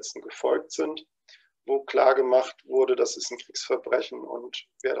diesen Gesetzen gefolgt sind, wo klar gemacht wurde, das ist ein Kriegsverbrechen und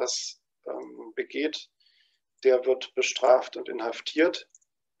wer das begeht, der wird bestraft und inhaftiert,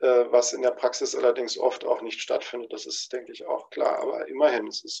 was in der Praxis allerdings oft auch nicht stattfindet. Das ist, denke ich, auch klar, aber immerhin,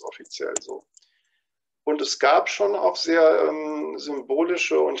 es ist offiziell so. Und es gab schon auch sehr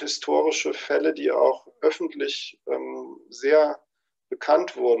symbolische und historische Fälle, die auch öffentlich sehr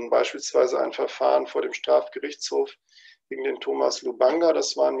bekannt wurden. Beispielsweise ein Verfahren vor dem Strafgerichtshof gegen den Thomas Lubanga.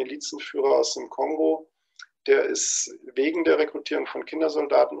 Das war ein Milizenführer aus dem Kongo. Der ist wegen der Rekrutierung von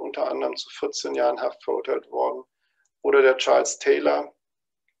Kindersoldaten unter anderem zu 14 Jahren Haft verurteilt worden. Oder der Charles Taylor,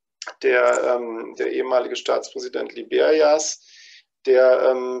 der ehemalige Staatspräsident Liberias,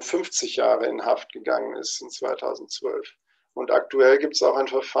 der 50 Jahre in Haft gegangen ist in 2012. Und aktuell gibt es auch ein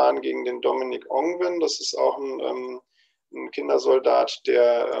Verfahren gegen den Dominic Ongwen. Das ist auch ein Kindersoldat,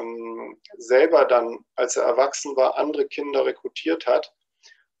 der selber dann, als er erwachsen war, andere Kinder rekrutiert hat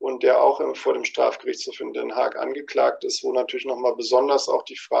und der auch vor dem Strafgerichtshof in Den Haag angeklagt ist, wo natürlich nochmal besonders auch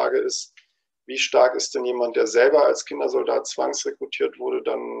die Frage ist, wie stark ist denn jemand, der selber als Kindersoldat zwangsrekrutiert wurde,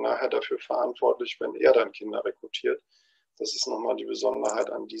 dann nachher dafür verantwortlich, wenn er dann Kinder rekrutiert. Das ist nochmal die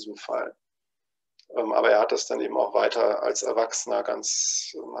Besonderheit an diesem Fall. Aber er hat das dann eben auch weiter als Erwachsener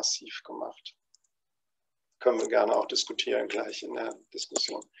ganz massiv gemacht. Können wir gerne auch diskutieren gleich in der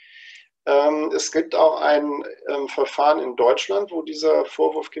Diskussion. Es gibt auch ein Verfahren in Deutschland, wo dieser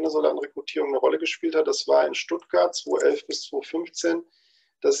Vorwurf Kindersoldatenrekrutierung eine Rolle gespielt hat. Das war in Stuttgart 2011 bis 2015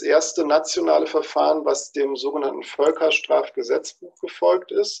 das erste nationale Verfahren, was dem sogenannten Völkerstrafgesetzbuch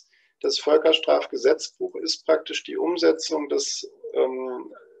gefolgt ist. Das Völkerstrafgesetzbuch ist praktisch die Umsetzung des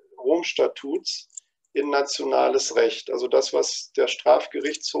Rom-Statuts in nationales Recht. Also das, was der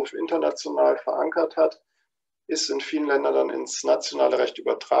Strafgerichtshof international verankert hat, ist in vielen Ländern dann ins nationale Recht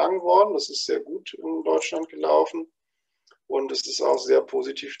übertragen worden. Das ist sehr gut in Deutschland gelaufen. Und es ist auch sehr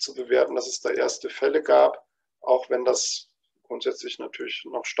positiv zu bewerten, dass es da erste Fälle gab, auch wenn das grundsätzlich natürlich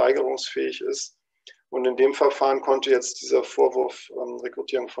noch steigerungsfähig ist. Und in dem Verfahren konnte jetzt dieser Vorwurf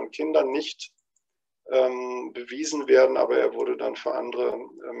Rekrutierung von Kindern nicht bewiesen werden, aber er wurde dann für andere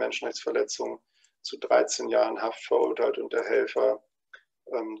Menschenrechtsverletzungen zu 13 Jahren Haft verurteilt und der Helfer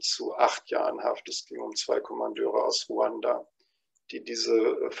zu 8 Jahren Haft. Es ging um 2 Kommandeure aus Ruanda, die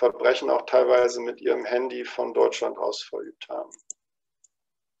diese Verbrechen auch teilweise mit ihrem Handy von Deutschland aus verübt haben.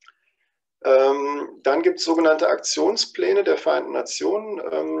 Dann gibt es sogenannte Aktionspläne der Vereinten Nationen,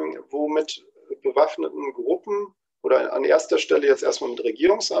 wo mit bewaffneten Gruppen oder an erster Stelle jetzt erstmal mit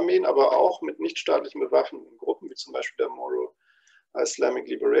Regierungsarmeen, aber auch mit nichtstaatlichen bewaffneten Gruppen, wie zum Beispiel der Moro Islamic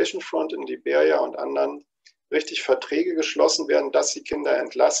Liberation Front in Liberia und anderen, richtig Verträge geschlossen werden, dass sie Kinder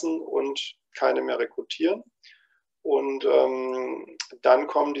entlassen und keine mehr rekrutieren. Und dann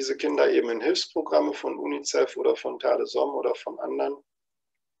kommen diese Kinder eben in Hilfsprogramme von UNICEF oder von Terre oder von anderen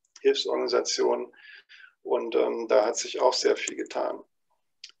Hilfsorganisationen. Und da hat sich auch sehr viel getan.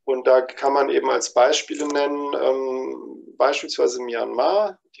 Und da kann man eben als Beispiele nennen, beispielsweise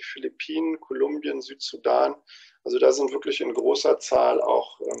Myanmar, die Philippinen, Kolumbien, Südsudan. Also da sind wirklich in großer Zahl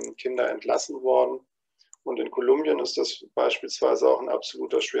auch Kinder entlassen worden. Und in Kolumbien ist das beispielsweise auch ein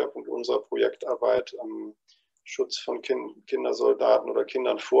absoluter Schwerpunkt unserer Projektarbeit am Schutz von Kindersoldaten oder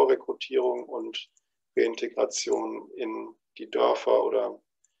Kindern vor Rekrutierung und Reintegration in die Dörfer oder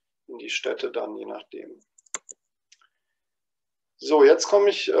in die Städte dann, je nachdem. So, jetzt komme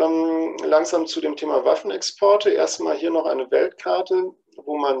ich langsam zu dem Thema Waffenexporte. Erstmal hier noch eine Weltkarte,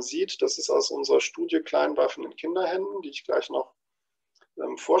 wo man sieht, das ist aus unserer Studie Kleinwaffen in Kinderhänden, die ich gleich noch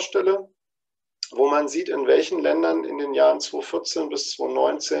vorstelle, wo man sieht, in welchen Ländern in den Jahren 2014 bis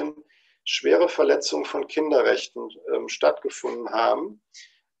 2019 schwere Verletzungen von Kinderrechten stattgefunden haben.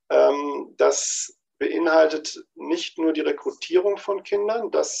 Das beinhaltet nicht nur die Rekrutierung von Kindern,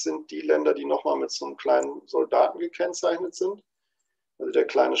 das sind die Länder, die nochmal mit so einem kleinen Soldaten gekennzeichnet sind, Also der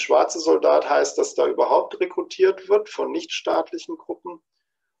kleine schwarze Soldat heißt, dass da überhaupt rekrutiert wird von nichtstaatlichen Gruppen.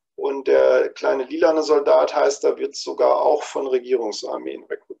 Und der kleine lilane Soldat heißt, da wird sogar auch von Regierungsarmeen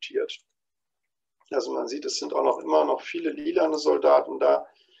rekrutiert. Also man sieht, es sind auch noch immer noch viele lilane Soldaten da.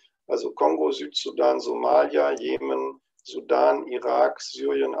 Also Kongo, Südsudan, Somalia, Jemen, Sudan, Irak,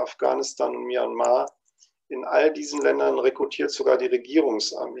 Syrien, Afghanistan und Myanmar. In all diesen Ländern rekrutiert sogar die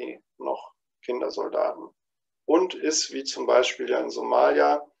Regierungsarmee noch Kindersoldaten. Und ist, wie zum Beispiel ja in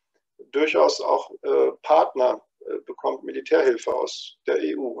Somalia, durchaus auch Partner, bekommt Militärhilfe aus der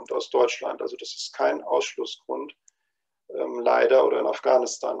EU und aus Deutschland. Also das ist kein Ausschlussgrund, leider, oder in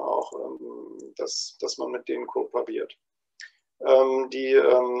Afghanistan auch, dass man mit denen kooperiert. Die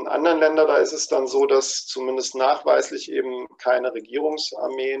anderen Länder, da ist es dann so, dass zumindest nachweislich eben keine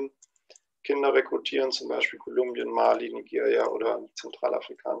Regierungsarmeen Kinder rekrutieren, zum Beispiel Kolumbien, Mali, Nigeria oder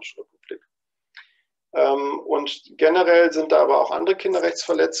Zentralafrikanische Republik. Und generell sind da aber auch andere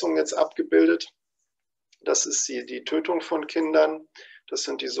Kinderrechtsverletzungen jetzt abgebildet. Das ist die Tötung von Kindern. Das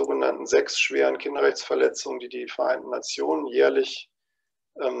sind die sogenannten 6 schweren Kinderrechtsverletzungen, die die Vereinten Nationen jährlich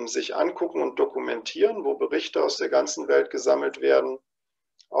sich angucken und dokumentieren, wo Berichte aus der ganzen Welt gesammelt werden.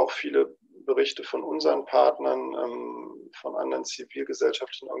 Auch viele Berichte von unseren Partnern, von anderen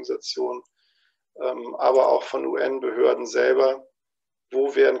zivilgesellschaftlichen Organisationen, aber auch von UN-Behörden selber.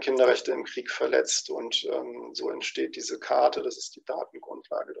 Wo werden Kinderrechte im Krieg verletzt? Und so entsteht diese Karte, das ist die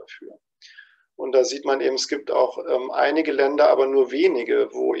Datengrundlage dafür. Und da sieht man eben, es gibt auch einige Länder, aber nur wenige,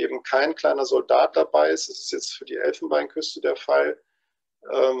 wo eben kein kleiner Soldat dabei ist. Das ist jetzt für die Elfenbeinküste der Fall,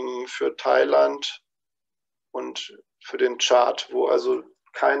 für Thailand und für den Tschad, wo also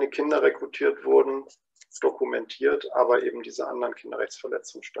keine Kinder rekrutiert wurden, dokumentiert, aber eben diese anderen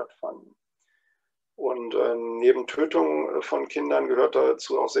Kinderrechtsverletzungen stattfanden. Und neben Tötung von Kindern gehört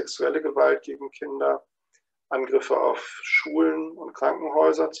dazu auch sexuelle Gewalt gegen Kinder, Angriffe auf Schulen und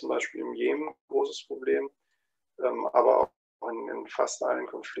Krankenhäuser, zum Beispiel im Jemen, großes Problem, aber auch in fast allen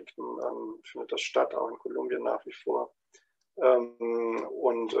Konflikten findet das statt, auch in Kolumbien nach wie vor.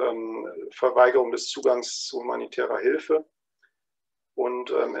 Und Verweigerung des Zugangs zu humanitärer Hilfe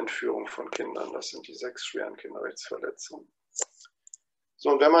und Entführung von Kindern. Das sind die 6 schweren Kinderrechtsverletzungen. So,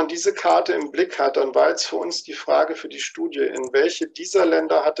 und wenn man diese Karte im Blick hat, dann war jetzt für uns die Frage für die Studie, in welche dieser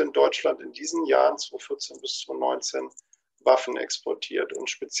Länder hat denn Deutschland in diesen Jahren 2014 bis 2019 Waffen exportiert und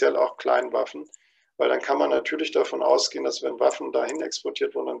speziell auch Kleinwaffen, weil dann kann man natürlich davon ausgehen, dass wenn Waffen dahin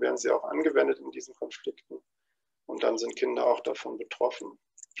exportiert wurden, dann werden sie auch angewendet in diesen Konflikten und dann sind Kinder auch davon betroffen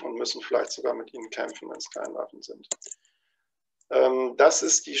und müssen vielleicht sogar mit ihnen kämpfen, wenn es Kleinwaffen sind. Das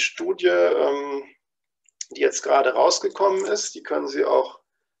ist die Studie, die jetzt gerade rausgekommen ist. Die können Sie auch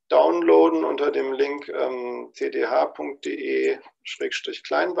downloaden unter dem Link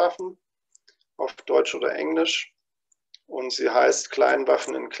tdh.de/Kleinwaffen auf Deutsch oder Englisch. Und sie heißt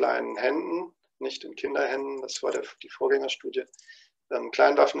Kleinwaffen in kleinen Händen, nicht in Kinderhänden, das war die Vorgängerstudie.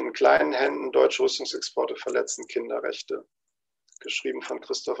 Kleinwaffen in kleinen Händen, deutsche Rüstungsexporte verletzen Kinderrechte. Geschrieben von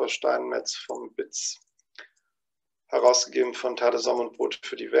Christopher Steinmetz vom BITS. Herausgegeben von Terre, und Brot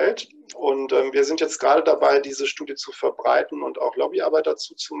für die Welt. Und wir sind jetzt gerade dabei, diese Studie zu verbreiten und auch Lobbyarbeit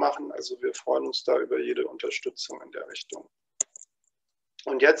dazu zu machen. Also wir freuen uns da über jede Unterstützung in der Richtung.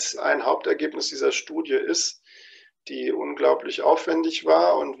 Und jetzt ein Hauptergebnis dieser Studie ist, die unglaublich aufwendig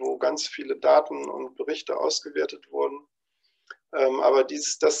war und wo ganz viele Daten und Berichte ausgewertet wurden. Aber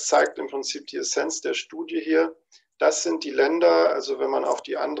das zeigt im Prinzip die Essenz der Studie hier. Das sind die Länder, also wenn man auch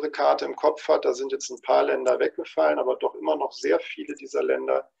die andere Karte im Kopf hat, da sind jetzt ein paar Länder weggefallen, aber doch immer noch sehr viele dieser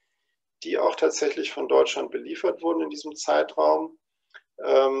Länder, die auch tatsächlich von Deutschland beliefert wurden in diesem Zeitraum.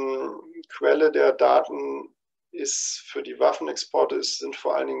 Quelle der Daten ist für die Waffenexporte sind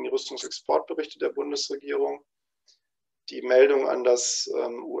vor allen Dingen die Rüstungsexportberichte der Bundesregierung, die Meldung an das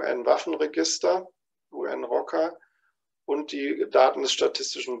UN-Waffenregister, UN-ROCA, und die Daten des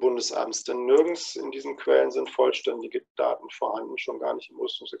Statistischen Bundesamts. Denn nirgends in diesen Quellen sind vollständige Daten vorhanden, schon gar nicht im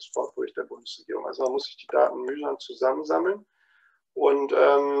Rüstungsexportbericht der Bundesregierung. Also man muss sich die Daten mühsam zusammensammeln. Und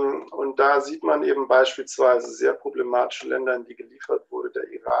da sieht man eben beispielsweise sehr problematische Länder, in die geliefert wurde: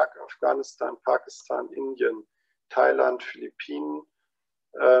 der Irak, Afghanistan, Pakistan, Indien, Thailand, Philippinen.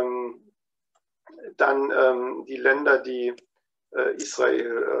 Dann die Länder, die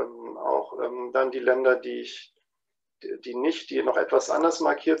Israel auch, dann die Länder, die noch etwas anders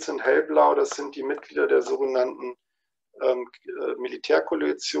markiert sind, hellblau, das sind die Mitglieder der sogenannten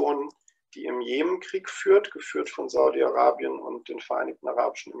Militärkoalition, die im Jemenkrieg führt, geführt von Saudi-Arabien und den Vereinigten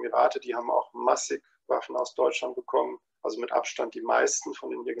Arabischen Emiraten. Die haben auch massig Waffen aus Deutschland bekommen, also mit Abstand die meisten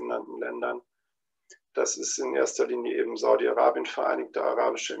von den hier genannten Ländern. Das ist in erster Linie eben Saudi-Arabien, Vereinigte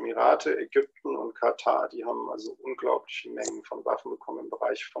Arabische Emirate, Ägypten und und Katar. Die haben also unglaubliche Mengen von Waffen bekommen im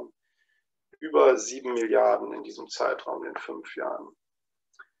Bereich von über 7 Milliarden in diesem Zeitraum, in 5 Jahren.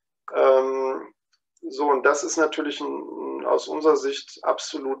 So, und das ist natürlich aus unserer Sicht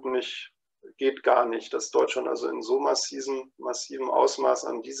absolut nicht, geht gar nicht, dass Deutschland also in so massivem Ausmaß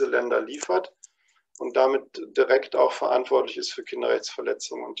an diese Länder liefert und damit direkt auch verantwortlich ist für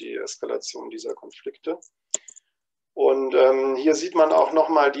Kinderrechtsverletzungen und die Eskalation dieser Konflikte. Und hier sieht man auch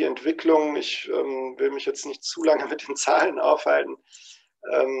nochmal die Entwicklung. Ich will mich jetzt nicht zu lange mit den Zahlen aufhalten,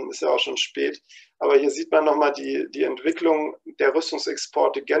 ist ja auch schon spät. Aber hier sieht man nochmal die Entwicklung der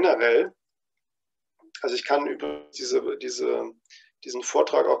Rüstungsexporte generell. Also ich kann über diesen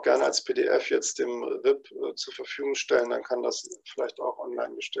Vortrag auch gerne als PDF jetzt dem RIP zur Verfügung stellen, dann kann das vielleicht auch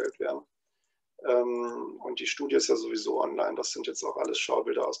online gestellt werden. Und die Studie ist ja sowieso online, das sind jetzt auch alles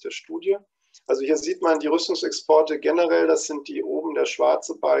Schaubilder aus der Studie. Also hier sieht man die Rüstungsexporte generell, das sind die oben der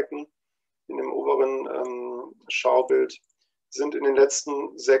schwarze Balken in dem oberen Schaubild, sind in den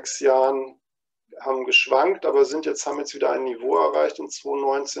letzten 6 Jahren, haben geschwankt, aber haben jetzt wieder ein Niveau erreicht in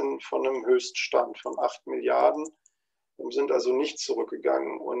 2019 von einem Höchststand von 8 Milliarden, sind also nicht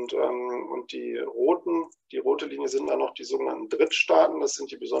zurückgegangen. Und die rote Linie sind dann noch die sogenannten Drittstaaten, das sind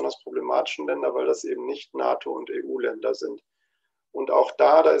die besonders problematischen Länder, weil das eben nicht NATO- und EU-Länder sind. Und auch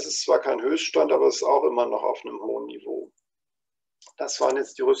da ist es zwar kein Höchststand, aber es ist auch immer noch auf einem hohen Niveau. Das waren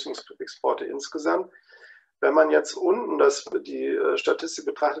jetzt die Rüstungsexporte insgesamt. Wenn man jetzt unten die Statistik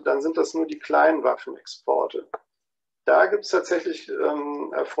betrachtet, dann sind das nur die Kleinwaffenexporte. Da gibt es tatsächlich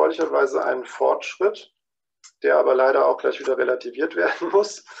erfreulicherweise einen Fortschritt, der aber leider auch gleich wieder relativiert werden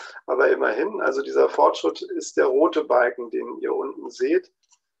muss. Aber immerhin, also dieser Fortschritt ist der rote Balken, den ihr unten seht.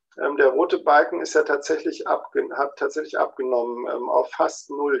 Der rote Balken ist ja hat tatsächlich abgenommen auf fast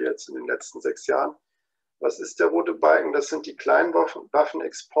 0 jetzt in den letzten 6 Jahren. Was ist der rote Balken? Das sind die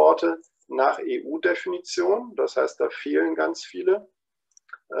Kleinwaffenexporte nach EU-Definition. Das heißt, da fehlen ganz viele.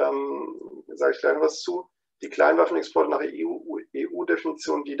 Sage ich gleich was zu. Die Kleinwaffenexporte nach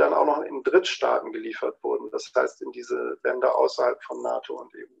EU-Definition, die dann auch noch in Drittstaaten geliefert wurden. Das heißt, in diese Länder außerhalb von NATO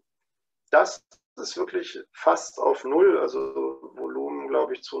und EU. Das ist wirklich fast auf 0, also Volumen,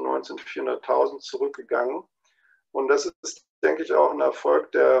 glaube ich, zu 400.000 zurückgegangen. Und das ist, denke ich, auch ein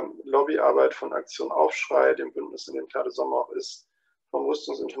Erfolg der Lobbyarbeit von Aktion Aufschrei, dem Bündnis, in dem Terre auch ist, vom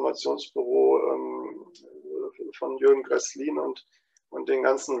Rüstungsinformationsbüro, von Jürgen Gresslin und den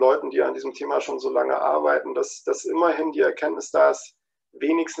ganzen Leuten, die an diesem Thema schon so lange arbeiten, dass immerhin die Erkenntnis da ist,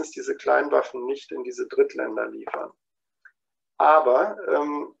 wenigstens diese Kleinwaffen nicht in diese Drittländer liefern. Aber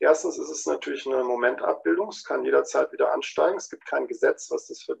erstens ist es natürlich eine Momentabbildung, es kann jederzeit wieder ansteigen, es gibt kein Gesetz, was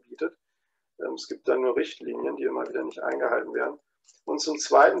das verbietet. Es gibt dann nur Richtlinien, die immer wieder nicht eingehalten werden. Und zum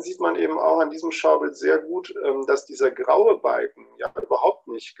Zweiten sieht man eben auch an diesem Schaubild sehr gut, dass dieser graue Balken ja überhaupt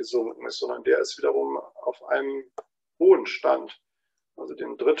nicht gesunken ist, sondern der ist wiederum auf einem hohen Stand, also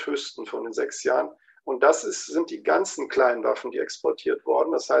dem dritthöchsten von den 6 Jahren. Und das sind die ganzen kleinen Waffen, die exportiert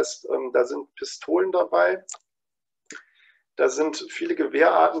wurden. Das heißt, da sind Pistolen dabei, da sind viele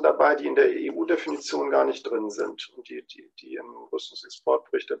Gewehrarten dabei, die in der EU-Definition gar nicht drin sind und die im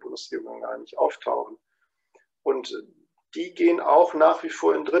Rüstungsexportbericht der Bundesregierung gar nicht auftauchen. Und die gehen auch nach wie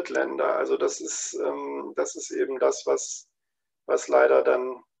vor in Drittländer. Also das ist eben das, was leider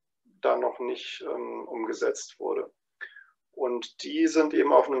dann da noch nicht umgesetzt wurde. Und die sind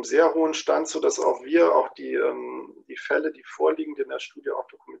eben auf einem sehr hohen Stand, sodass auch die Fälle, die vorliegend in der Studie auch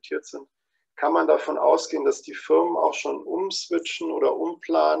dokumentiert sind, kann man davon ausgehen, dass die Firmen auch schon umswitchen oder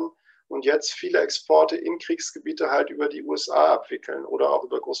umplanen und jetzt viele Exporte in Kriegsgebiete halt über die USA abwickeln oder auch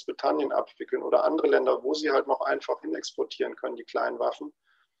über Großbritannien abwickeln oder andere Länder, wo sie halt noch einfach hin exportieren können, die kleinen Waffen.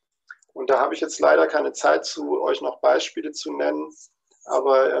 Und da habe ich jetzt leider keine Zeit zu, euch noch Beispiele zu nennen.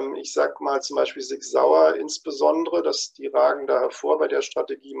 Aber ich sage mal zum Beispiel Sig Sauer insbesondere, die ragen da hervor bei der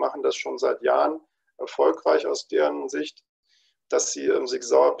Strategie, machen das schon seit Jahren erfolgreich aus deren Sicht, dass sie Sig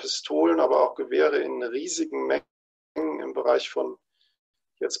Sauer Pistolen, aber auch Gewehre in riesigen Mengen im Bereich von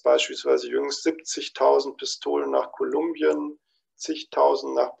jetzt beispielsweise jüngst 70.000 Pistolen nach Kolumbien,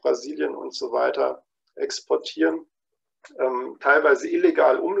 zigtausend nach Brasilien und so weiter exportieren, teilweise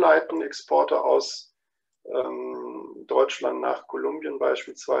illegal umleiten, Exporte aus Deutschland nach Kolumbien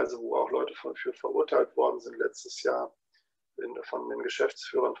beispielsweise, wo auch Leute für verurteilt worden sind letztes Jahr von den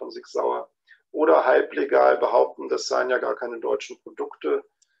Geschäftsführern von Sig Sauer. Oder halblegal behaupten, das seien ja gar keine deutschen Produkte,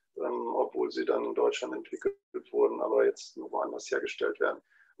 obwohl sie dann in Deutschland entwickelt wurden, aber jetzt nur woanders hergestellt werden.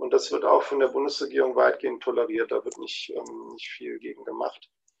 Und das wird auch von der Bundesregierung weitgehend toleriert, da wird nicht viel gegen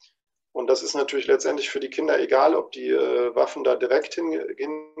gemacht. Und das ist natürlich letztendlich für die Kinder egal, ob die Waffen da direkt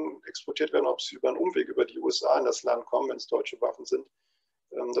hin exportiert werden, ob sie über einen Umweg über die USA in das Land kommen, wenn es deutsche Waffen sind.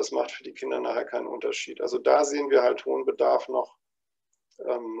 das macht für die Kinder nachher keinen Unterschied. Also da sehen wir halt hohen Bedarf noch,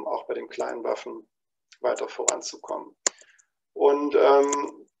 auch bei den kleinen Waffen weiter voranzukommen. Und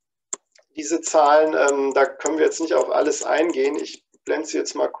diese Zahlen, da können wir jetzt nicht auf alles eingehen. Ich blende sie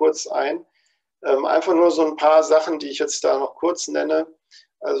jetzt mal kurz ein. Einfach nur so ein paar Sachen, die ich jetzt da noch kurz nenne.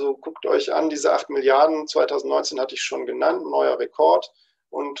 Also guckt euch an, diese 8 Milliarden 2019 hatte ich schon genannt, neuer Rekord.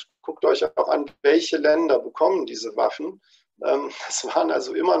 Und guckt euch auch an, welche Länder bekommen diese Waffen. Das waren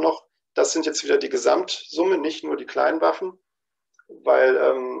also immer noch, das sind jetzt wieder die Gesamtsumme, nicht nur die kleinen Waffen,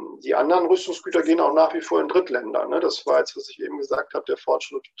 weil die anderen Rüstungsgüter gehen auch nach wie vor in Drittländer. Ne? Das war jetzt, was ich eben gesagt habe, der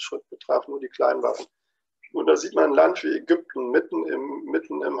Fortschritt betraf nur die kleinen Waffen. Und da sieht man ein Land wie Ägypten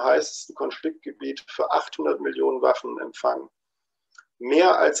mitten im heißesten Konfliktgebiet für 800 Millionen Waffen empfangen.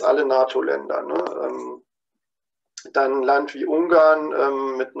 Mehr als alle NATO-Länder. Ne? Dann ein Land wie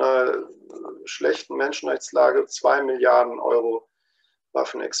Ungarn mit einer schlechten Menschenrechtslage, 2 Milliarden Euro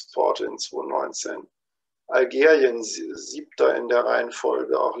Waffenexporte in 2019. Algerien 7. in der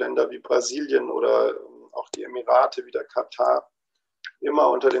Reihenfolge, auch Länder wie Brasilien oder auch die Emirate wie der Katar, immer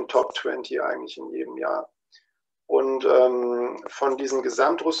unter den Top 20 eigentlich in jedem Jahr. Und von diesen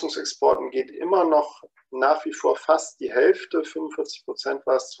Gesamtrüstungsexporten geht immer noch nach wie vor fast die Hälfte, 45%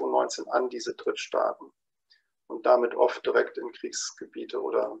 war es 2019, an diese Drittstaaten. Und damit oft direkt in Kriegsgebiete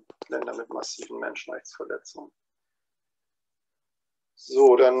oder Länder mit massiven Menschenrechtsverletzungen.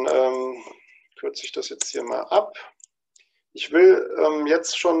 So, dann kürze ich das jetzt hier mal ab. Ich will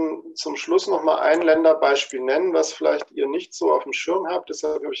jetzt schon zum Schluss noch mal ein Länderbeispiel nennen, was vielleicht ihr nicht so auf dem Schirm habt.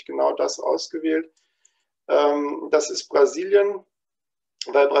 Deshalb habe ich genau das ausgewählt. Das ist Brasilien,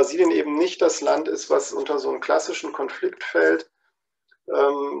 weil Brasilien eben nicht das Land ist, was unter so einen klassischen Konflikt fällt,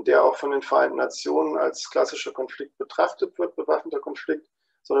 der auch von den Vereinten Nationen als klassischer Konflikt betrachtet wird, bewaffneter Konflikt,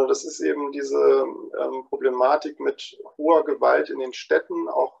 sondern das ist eben diese Problematik mit hoher Gewalt in den Städten,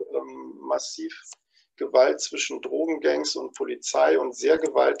 auch massiv Gewalt zwischen Drogengangs und Polizei und sehr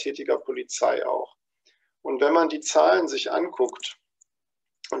gewalttätiger Polizei auch. Und wenn man die Zahlen sich anguckt,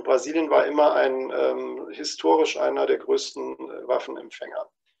 und Brasilien war immer historisch einer der größten Waffenempfänger,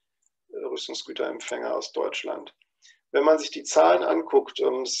 Rüstungsgüterempfänger aus Deutschland. Wenn man sich die Zahlen anguckt,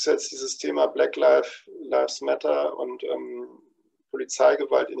 es ist jetzt dieses Thema Black Lives Matter und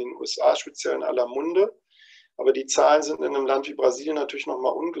Polizeigewalt in den USA speziell in aller Munde. Aber die Zahlen sind in einem Land wie Brasilien natürlich noch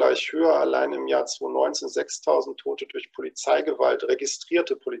mal ungleich höher. Allein im Jahr 2019 6.000 Tote durch Polizeigewalt,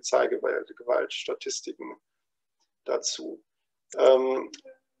 registrierte Polizeigewalt, Statistiken dazu.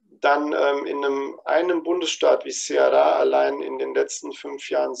 Dann in einem Bundesstaat wie Terre allein in den letzten 5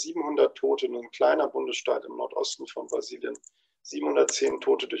 Jahren 700 Tote, ein kleiner Bundesstaat im Nordosten von Brasilien, 710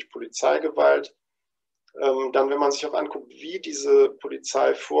 Tote durch Polizeigewalt. Dann, wenn man sich auch anguckt, wie diese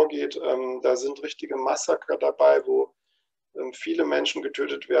Polizei vorgeht, da sind richtige Massaker dabei, wo viele Menschen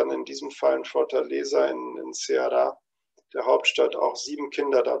getötet werden. In diesem Fall in Fortaleza in Ceará, der Hauptstadt, auch 7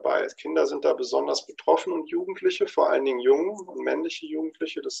 Kinder dabei. Kinder sind da besonders betroffen und Jugendliche, vor allen Dingen junge und männliche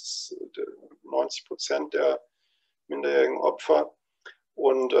Jugendliche. Das ist 90% der minderjährigen Opfer.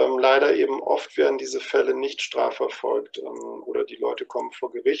 Und leider eben oft werden diese Fälle nicht strafverfolgt oder die Leute kommen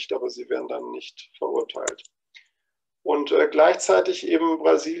vor Gericht, aber sie werden dann nicht verurteilt. Und gleichzeitig eben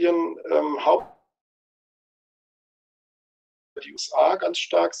Brasilien die USA ganz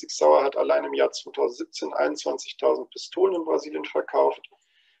stark. Sig Sauer hat allein im Jahr 2017 21.000 Pistolen in Brasilien verkauft,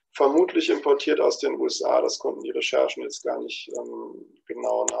 vermutlich importiert aus den USA. Das konnten die Recherchen jetzt gar nicht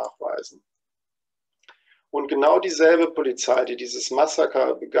genau nachweisen. Und genau dieselbe Polizei, die dieses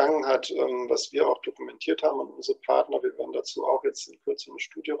Massaker begangen hat, was wir auch dokumentiert haben und unsere Partner, wir werden dazu auch jetzt in Kürze eine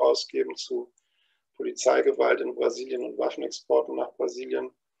Studie rausgeben zu Polizeigewalt in Brasilien und Waffenexporten nach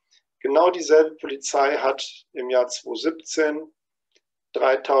Brasilien. Genau dieselbe Polizei hat im Jahr 2017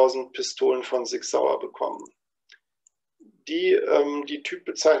 3.000 Pistolen von Sig Sauer bekommen. Die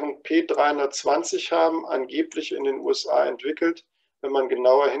Typbezeichnung P320 haben, angeblich in den USA entwickelt. Wenn man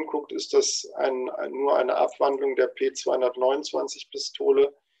genauer hinguckt, ist das nur eine Abwandlung der P229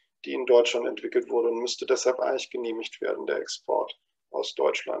 Pistole, die in Deutschland entwickelt wurde und müsste deshalb eigentlich genehmigt werden, der Export aus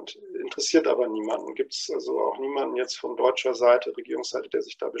Deutschland. Interessiert aber niemanden. Gibt es also auch niemanden jetzt von deutscher Seite, Regierungsseite, der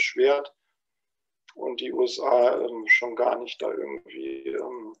sich da beschwert. Und die USA schon gar nicht da irgendwie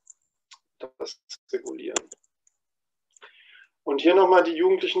das regulieren. Und hier nochmal die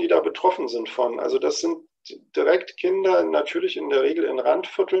Jugendlichen, die da betroffen sind von. Also das sind direkt Kinder, natürlich in der Regel in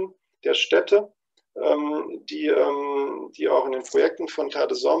Randvierteln der Städte, die auch in den Projekten von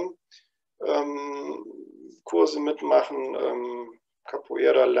Terre Kurse mitmachen,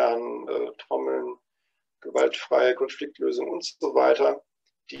 Capoeira lernen, Trommeln, gewaltfreie Konfliktlösung und so weiter,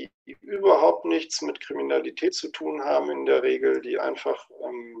 die überhaupt nichts mit Kriminalität zu tun haben in der Regel, die einfach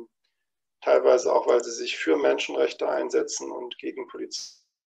teilweise auch, weil sie sich für Menschenrechte einsetzen und gegen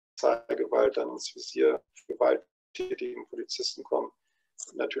Polizeigewalt dann ins Visier gewalttätigen Polizisten kommen.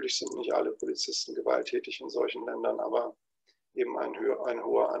 Natürlich sind nicht alle Polizisten gewalttätig in solchen Ländern, aber eben ein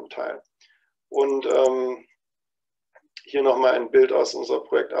hoher Anteil. Und hier nochmal ein Bild aus unserer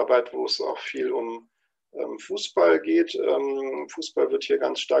Projektarbeit, wo es auch viel um Fußball geht. Fußball wird hier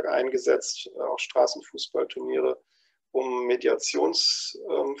ganz stark eingesetzt, auch Straßenfußballturniere, um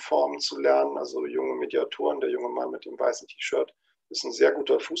Mediationsformen zu lernen. Also junge Mediatoren, der junge Mann mit dem weißen T-Shirt ist ein sehr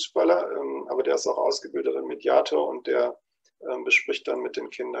guter Fußballer, aber der ist auch ausgebildeter Mediator und der bespricht dann mit den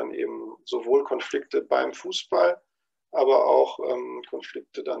Kindern eben sowohl Konflikte beim Fußball, aber auch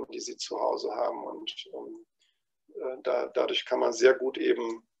Konflikte dann, die sie zu Hause haben. Und dadurch kann man sehr gut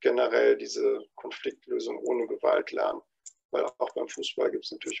eben generell diese Konfliktlösung ohne Gewalt lernen. Weil auch beim Fußball gibt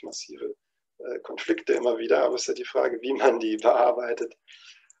es natürlich massive Konflikte immer wieder, aber es ist ja die Frage, wie man die bearbeitet.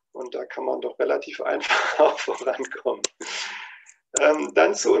 Und da kann man doch relativ einfach auch vorankommen.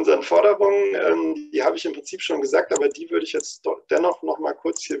 Dann zu unseren Forderungen, die habe ich im Prinzip schon gesagt, aber die würde ich jetzt dennoch noch mal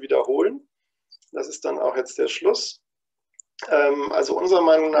kurz hier wiederholen. Das ist dann auch jetzt der Schluss. Also unserer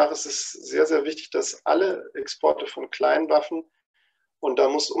Meinung nach ist es sehr, sehr wichtig, dass alle Exporte von Kleinwaffen, und da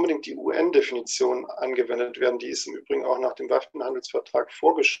muss unbedingt die UN-Definition angewendet werden, die ist im Übrigen auch nach dem Waffenhandelsvertrag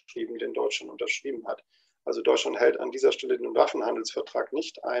vorgeschrieben, den Deutschland unterschrieben hat. Also Deutschland hält an dieser Stelle den Waffenhandelsvertrag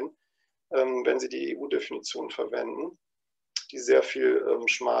nicht ein, wenn sie die EU-Definition verwenden, die sehr viel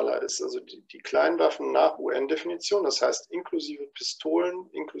schmaler ist. Also die Kleinwaffen nach UN-Definition, das heißt inklusive Pistolen,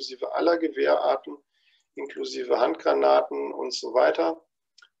 inklusive aller Gewehrarten, inklusive Handgranaten und so weiter.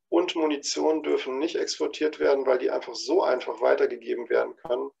 Und Munition dürfen nicht exportiert werden, weil die einfach so einfach weitergegeben werden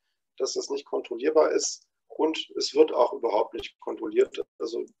können, dass das nicht kontrollierbar ist. Und es wird auch überhaupt nicht kontrolliert.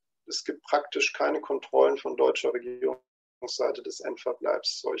 Also es gibt praktisch keine Kontrollen von deutscher Regierungsseite des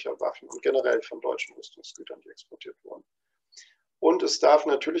Endverbleibs solcher Waffen und generell von deutschen Rüstungsgütern, die exportiert wurden. Und es darf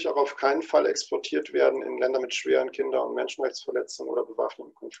natürlich auch auf keinen Fall exportiert werden in Länder mit schweren Kinder- und Menschenrechtsverletzungen oder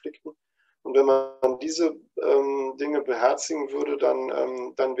bewaffneten Konflikten. Und wenn man diese Dinge beherzigen würde,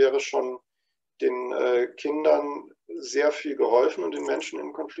 dann wäre schon den Kindern sehr viel geholfen und den Menschen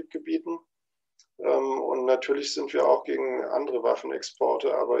in Konfliktgebieten. Und natürlich sind wir auch gegen andere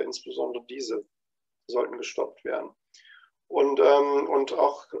Waffenexporte, aber insbesondere diese sollten gestoppt werden. Und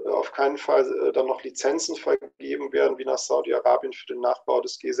auch auf keinen Fall dann noch Lizenzen vergeben werden, wie nach Saudi-Arabien für den Nachbau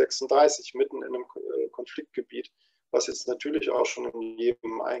des G36 mitten in einem Konfliktgebiet, was jetzt natürlich auch schon im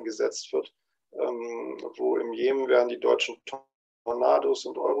Jemen eingesetzt wird, wo im Jemen werden die deutschen Tornados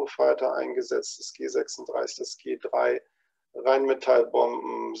und Eurofighter eingesetzt, das G36, das G3,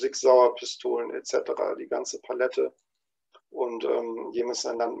 Rheinmetallbomben, Sig-Sauer-Pistolen etc., die ganze Palette. Und Jemen ist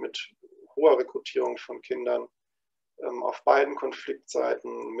ein Land mit hoher Rekrutierung von Kindern auf beiden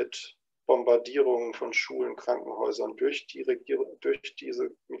Konfliktseiten, mit Bombardierungen von Schulen, Krankenhäusern durch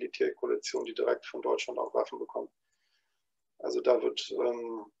diese Militärkoalition, die direkt von Deutschland auch Waffen bekommt. Also da wird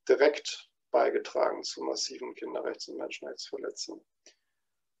direkt beigetragen zu massiven Kinderrechts- und Menschenrechtsverletzungen.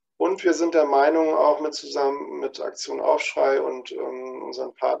 Und wir sind der Meinung, auch zusammen mit Aktion Aufschrei und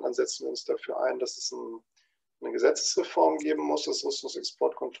unseren Partnern setzen wir uns dafür ein, dass es eine Gesetzesreform geben muss. Das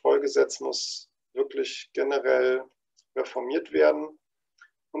Rüstungsexportkontrollgesetz muss wirklich generell reformiert werden.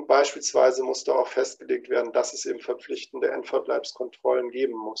 Und beispielsweise muss da auch festgelegt werden, dass es eben verpflichtende Endverbleibskontrollen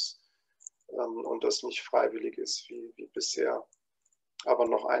geben muss. Und das nicht freiwillig ist wie bisher, aber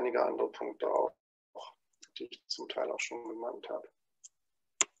noch einige andere Punkte auch, die ich zum Teil auch schon genannt habe.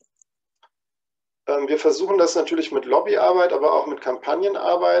 Wir versuchen das natürlich mit Lobbyarbeit, aber auch mit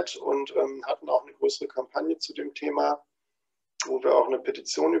Kampagnenarbeit und hatten auch eine größere Kampagne zu dem Thema, wo wir auch eine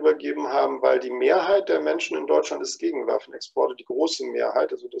Petition übergeben haben, weil die Mehrheit der Menschen in Deutschland ist gegen Waffenexporte, die große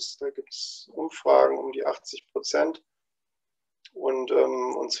Mehrheit, also da gibt es Umfragen um die 80%.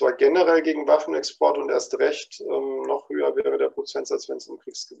 Und zwar generell gegen Waffenexporte und erst recht noch höher wäre der Prozentsatz, wenn es um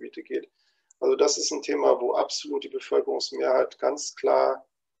Kriegsgebiete geht. Also das ist ein Thema, wo absolut die Bevölkerungsmehrheit ganz klar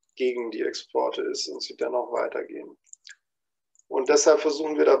gegen die Exporte ist und sie dennoch weitergehen. Und deshalb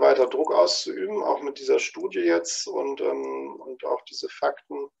versuchen wir da weiter Druck auszuüben, auch mit dieser Studie jetzt und auch diese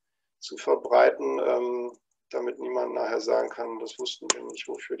Fakten zu verbreiten, damit niemand nachher sagen kann, das wussten wir nicht,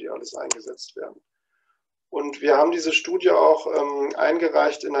 wofür die alles eingesetzt werden. Und wir haben diese Studie auch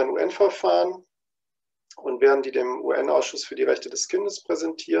eingereicht in ein UN-Verfahren und werden die dem UN-Ausschuss für die Rechte des Kindes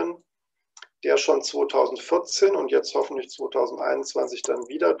präsentieren, der schon 2014 und jetzt hoffentlich 2021 dann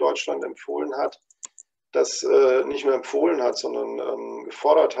wieder Deutschland empfohlen hat, das nicht nur empfohlen hat, sondern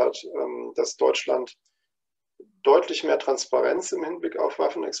gefordert hat, dass Deutschland deutlich mehr Transparenz im Hinblick auf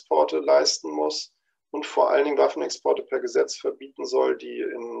Waffenexporte leisten muss und vor allen Dingen Waffenexporte per Gesetz verbieten soll, die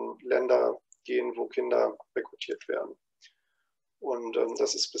in Länder gehen, wo Kinder rekrutiert werden. Und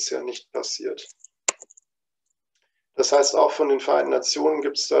das ist bisher nicht passiert. Das heißt, auch von den Vereinten Nationen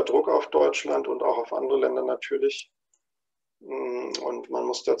gibt es da Druck auf Deutschland und auch auf andere Länder natürlich. Und man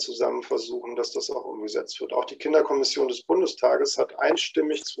muss da zusammen versuchen, dass das auch umgesetzt wird. Auch die Kinderkommission des Bundestages hat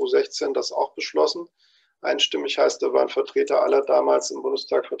einstimmig 2016 das auch beschlossen. Einstimmig heißt, da waren Vertreter aller damals im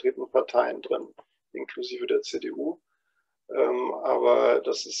Bundestag vertretenen Parteien drin, inklusive der CDU. Aber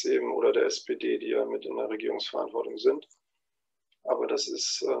das ist eben, oder der SPD, die ja mit in der Regierungsverantwortung sind. Aber das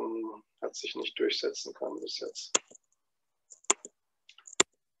ist, hat sich nicht durchsetzen können bis jetzt.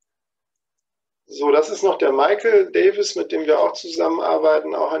 So, das ist noch der Michael Davis, mit dem wir auch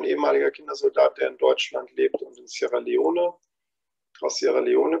zusammenarbeiten, auch ein ehemaliger Kindersoldat, der in Deutschland lebt und in Sierra Leone, aus Sierra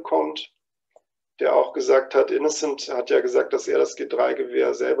Leone kommt, der auch gesagt hat, Innocent hat ja gesagt, dass er das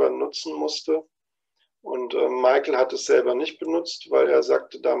G3-Gewehr selber nutzen musste. Und Michael hat es selber nicht benutzt, weil er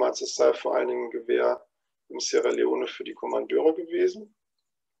sagte damals, es sei vor allen Dingen ein Gewehr in Sierra Leone für die Kommandeure gewesen.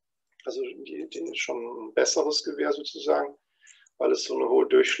 Also schon ein besseres Gewehr sozusagen, weil es so eine hohe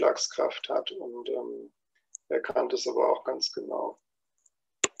Durchschlagskraft hat. Und er kannte es aber auch ganz genau.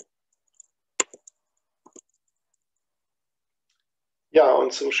 Ja,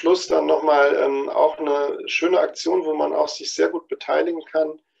 und zum Schluss dann nochmal auch eine schöne Aktion, wo man auch sich sehr gut beteiligen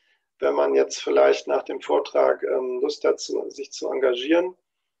kann, wenn man jetzt vielleicht nach dem Vortrag Lust hat, sich zu engagieren,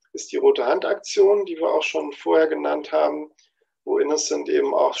 ist die Rote Hand-Aktion, die wir auch schon vorher genannt haben, wo Innocent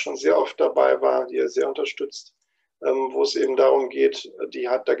eben auch schon sehr oft dabei war, die er sehr unterstützt, wo es eben darum geht,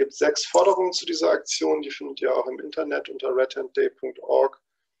 da gibt es 6 Forderungen zu dieser Aktion, die findet ihr auch im Internet unter redhandday.org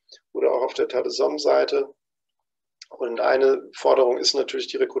oder auch auf der Terre-Seite. Und eine Forderung ist natürlich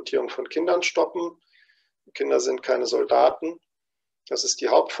die Rekrutierung von Kindern stoppen. Kinder sind keine Soldaten. Das ist die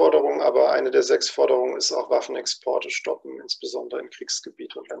Hauptforderung, aber eine der 6 Forderungen ist auch Waffenexporte stoppen, insbesondere in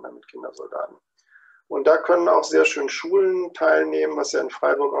Kriegsgebiete und Ländern mit Kindersoldaten. Und da können auch sehr schön Schulen teilnehmen, was ja in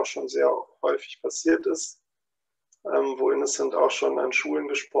Freiburg auch schon sehr häufig passiert ist, wo Innocent auch schon an Schulen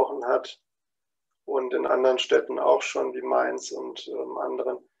gesprochen hat und in anderen Städten auch schon, wie Mainz und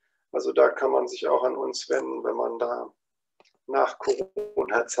anderen. Also da kann man sich auch an uns wenden, wenn man da nach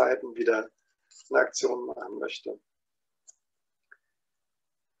Corona-Zeiten wieder eine Aktion machen möchte.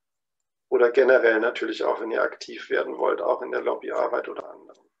 Oder generell natürlich auch, wenn ihr aktiv werden wollt, auch in der Lobbyarbeit oder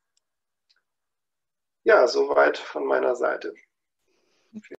anderen. Ja, soweit von meiner Seite.